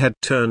man had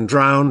turned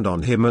round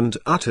on him and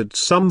uttered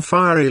some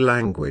fiery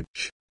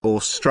language,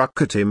 or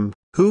struck at him,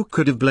 who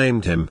could have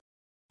blamed him?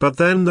 But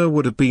then there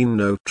would have been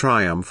no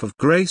triumph of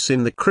grace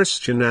in the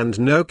Christian and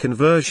no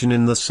conversion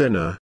in the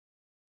sinner.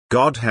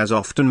 God has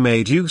often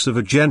made use of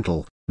a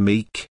gentle,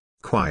 meek,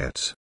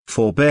 quiet,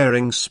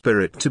 forbearing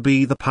spirit to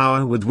be the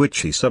power with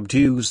which he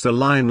subdues the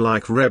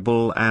lion-like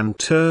rebel and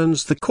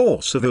turns the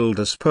course of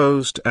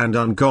ill-disposed and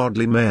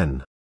ungodly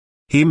men.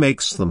 He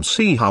makes them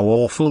see how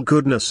awful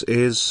goodness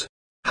is,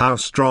 how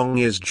strong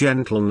is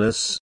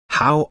gentleness,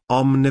 how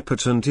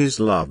omnipotent is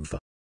love.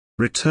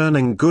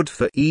 Returning good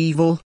for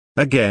evil,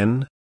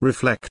 again,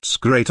 reflects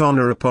great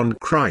honor upon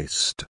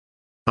Christ.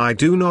 I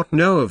do not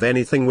know of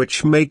anything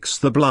which makes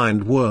the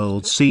blind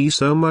world see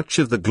so much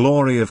of the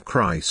glory of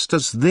Christ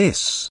as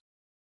this.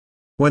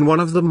 When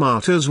one of the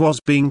martyrs was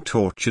being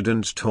tortured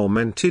and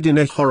tormented in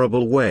a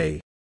horrible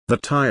way, the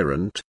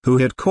tyrant who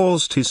had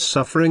caused his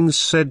sufferings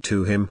said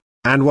to him,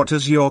 "And what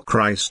has your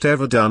Christ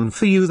ever done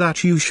for you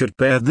that you should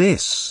bear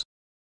this?"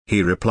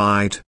 He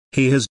replied,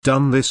 "He has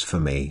done this for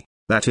me,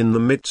 that in the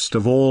midst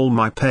of all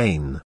my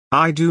pain,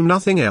 I do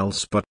nothing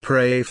else but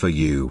pray for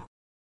you.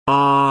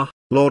 Ah,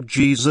 Lord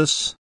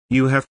Jesus,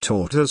 you have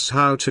taught us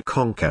how to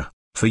conquer,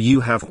 for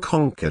you have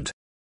conquered.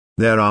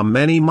 There are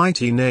many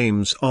mighty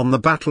names on the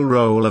battle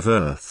roll of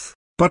earth,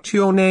 but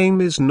your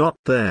name is not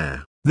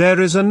there. There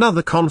is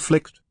another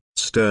conflict,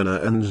 sterner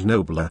and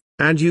nobler,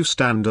 and you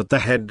stand at the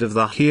head of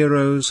the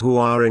heroes who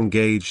are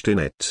engaged in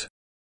it.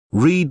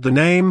 Read the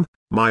name,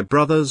 my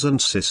brothers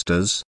and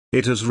sisters,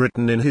 it is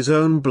written in his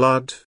own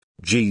blood,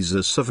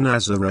 Jesus of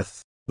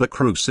Nazareth, the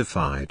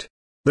crucified,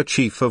 the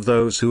chief of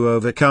those who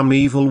overcome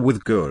evil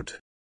with good.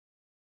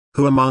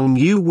 Who among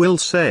you will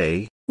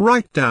say,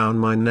 write down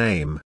my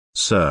name,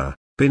 sir,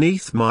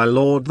 beneath my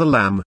Lord the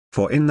Lamb,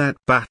 for in that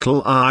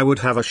battle I would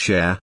have a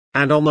share,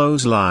 and on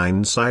those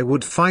lines I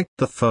would fight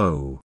the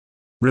foe.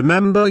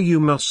 Remember you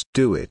must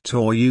do it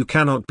or you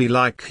cannot be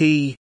like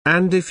he,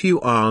 and if you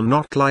are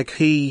not like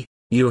he,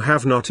 you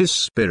have not his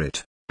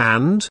spirit,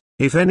 and,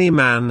 if any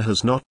man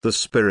has not the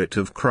Spirit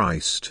of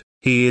Christ,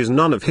 he is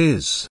none of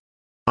his.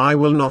 I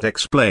will not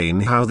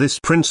explain how this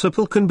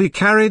principle can be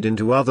carried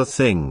into other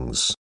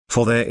things,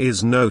 for there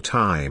is no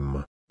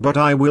time, but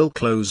I will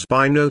close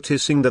by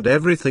noticing that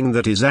everything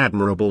that is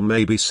admirable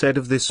may be said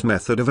of this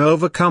method of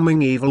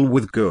overcoming evil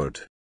with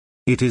good.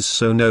 It is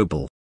so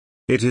noble.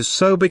 It is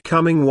so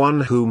becoming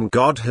one whom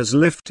God has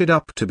lifted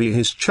up to be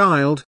his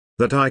child,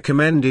 that I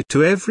commend it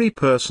to every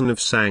person of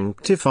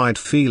sanctified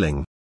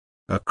feeling.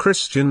 A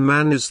Christian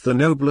man is the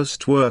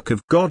noblest work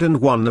of God, and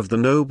one of the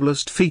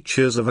noblest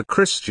features of a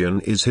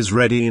Christian is his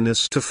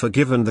readiness to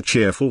forgive and the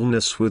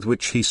cheerfulness with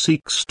which he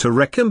seeks to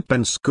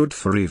recompense good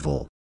for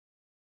evil.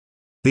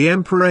 The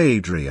Emperor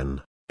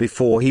Adrian,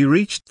 before he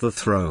reached the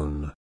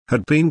throne,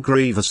 had been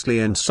grievously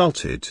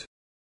insulted.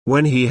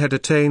 When he had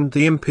attained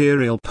the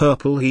imperial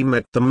purple he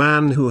met the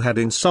man who had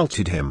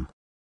insulted him.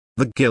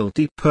 The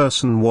guilty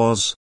person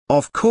was,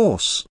 of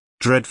course,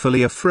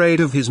 dreadfully afraid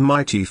of his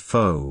mighty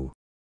foe.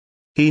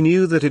 He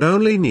knew that it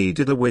only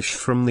needed a wish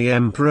from the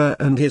emperor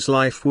and his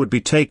life would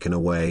be taken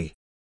away.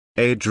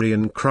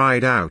 Adrian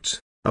cried out,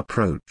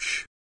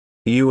 "Approach.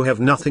 You have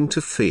nothing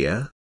to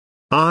fear.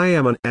 I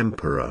am an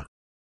emperor."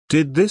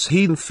 Did this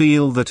heathen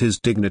feel that his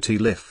dignity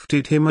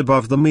lifted him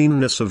above the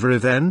meanness of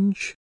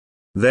revenge?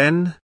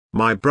 Then,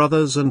 my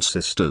brothers and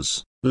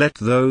sisters, let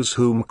those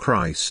whom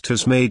Christ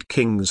has made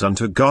kings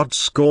unto God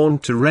scorn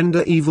to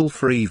render evil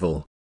for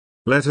evil.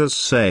 Let us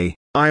say,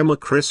 I am a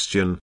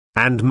Christian,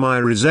 and my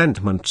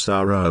resentments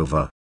are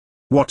over.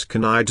 What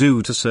can I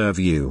do to serve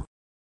you?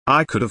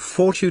 I could have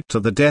fought you to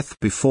the death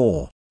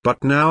before,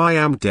 but now I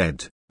am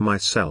dead,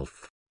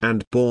 myself,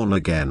 and born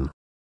again.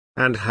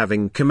 And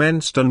having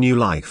commenced a new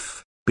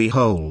life,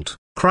 behold,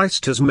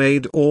 Christ has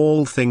made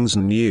all things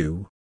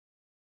new.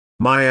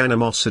 My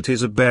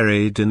animosities are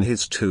buried in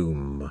his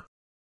tomb.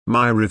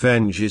 My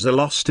revenges are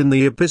lost in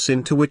the abyss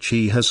into which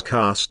he has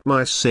cast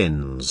my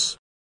sins.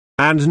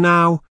 And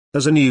now,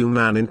 as a new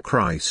man in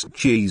Christ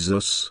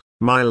Jesus,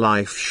 my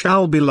life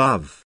shall be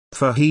love,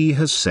 for he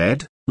has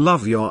said,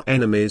 love your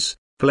enemies,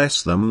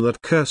 bless them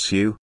that curse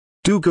you,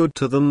 do good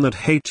to them that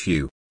hate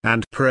you,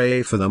 and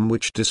pray for them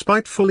which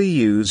despitefully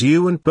use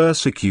you and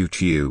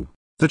persecute you,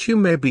 that you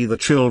may be the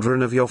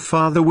children of your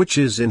Father which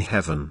is in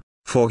heaven,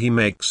 for he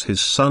makes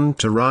his sun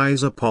to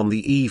rise upon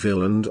the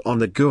evil and on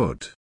the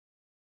good.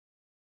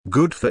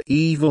 good for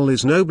evil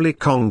is nobly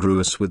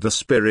congruous with the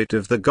spirit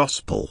of the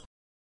gospel.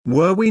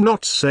 Were we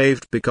not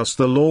saved because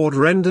the Lord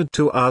rendered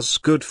to us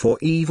good for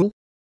evil?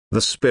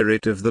 The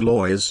spirit of the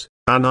law is,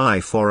 an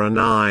eye for an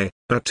eye,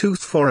 a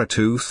tooth for a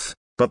tooth,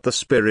 but the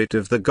spirit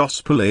of the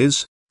gospel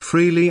is,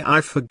 freely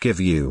I forgive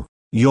you,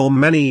 your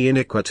many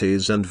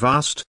iniquities and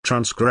vast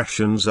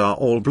transgressions are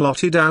all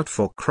blotted out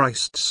for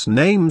Christ's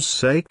name's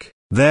sake,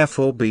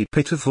 therefore be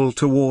pitiful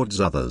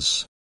towards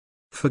others.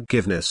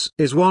 Forgiveness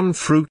is one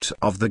fruit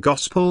of the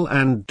gospel,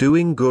 and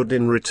doing good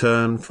in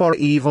return for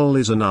evil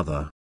is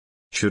another.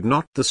 Should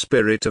not the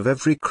spirit of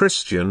every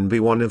Christian be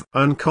one of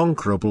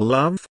unconquerable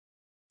love?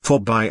 For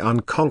by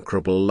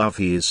unconquerable love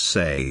he is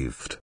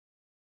saved.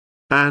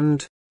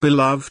 And,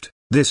 beloved,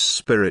 this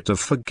spirit of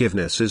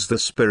forgiveness is the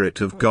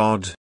Spirit of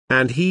God,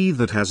 and he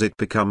that has it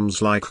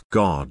becomes like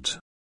God.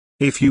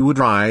 If you would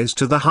rise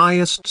to the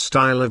highest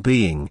style of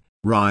being,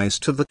 rise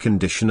to the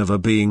condition of a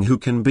being who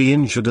can be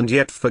injured and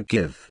yet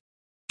forgive.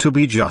 To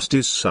be just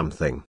is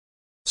something.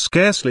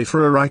 Scarcely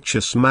for a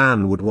righteous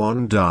man would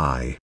one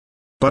die.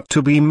 But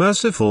to be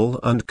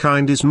merciful and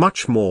kind is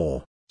much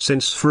more,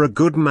 since for a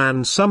good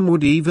man some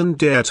would even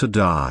dare to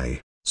die.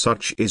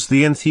 Such is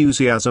the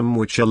enthusiasm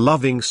which a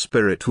loving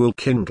spirit will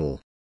kindle.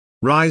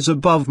 Rise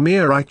above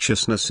mere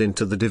righteousness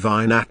into the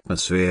divine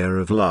atmosphere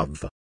of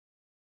love.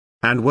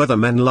 And whether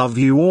men love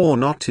you or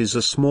not is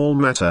a small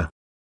matter.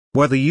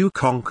 Whether you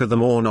conquer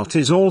them or not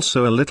is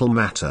also a little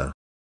matter.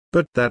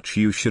 But that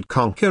you should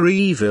conquer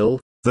evil,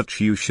 that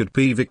you should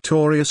be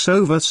victorious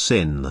over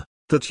sin,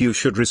 that you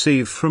should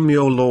receive from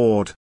your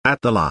Lord,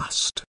 at the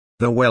last,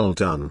 the well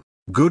done,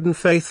 good and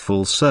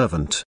faithful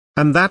servant,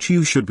 and that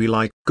you should be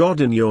like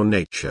God in your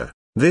nature,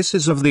 this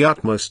is of the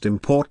utmost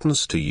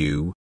importance to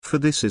you, for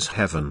this is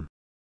heaven.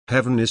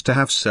 Heaven is to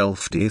have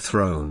self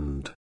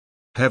dethroned.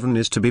 Heaven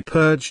is to be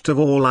purged of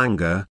all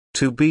anger,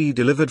 to be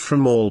delivered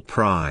from all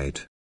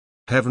pride.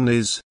 Heaven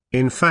is,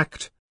 in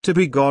fact, to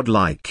be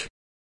God-like.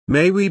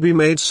 May we be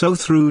made so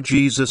through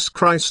Jesus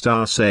Christ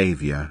our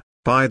Saviour,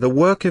 by the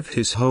work of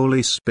His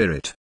Holy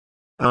Spirit.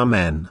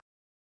 Amen.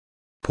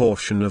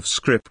 Portion of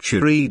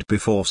Scripture read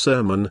before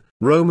sermon,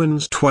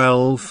 Romans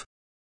 12.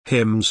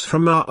 Hymns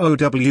from our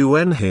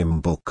OWN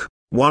Hymn Book,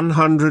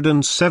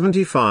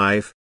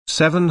 175,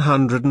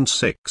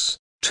 706,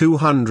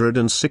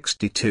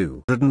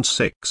 262,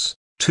 262,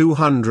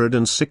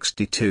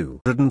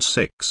 262,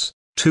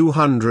 262,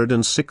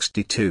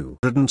 262,